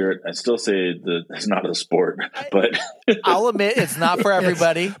your spirit. I still say that it's not a sport, but I'll admit it's not for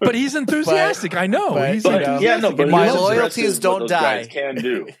everybody. But he's enthusiastic. I know. He's enthusiastic. But my loyalties don't die. Guys can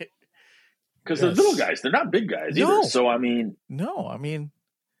do because they're little guys. They're not big guys either. So I mean,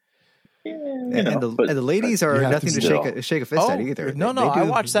 and the ladies are nothing to shake a fist at either. No, I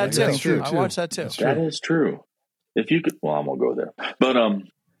watch that too. I watch that too. That is true. If you could, well, I'm gonna go there, but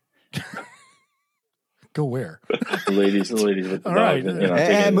go where? The ladies with the all right.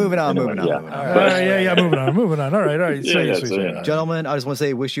 And moving on. Moving on. All right. Gentlemen, I just want to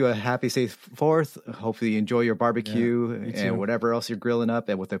say, wish you a happy, safe 4th. Hopefully you enjoy your barbecue and whatever else you're grilling up,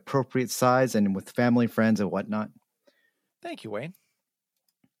 and with appropriate size and with family, friends, and whatnot. Thank you, Wayne.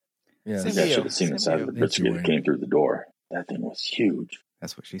 Yeah, I should have seen the side of the brisket that came through the door. That thing was huge.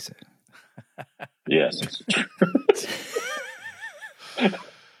 That's what she said. Yes.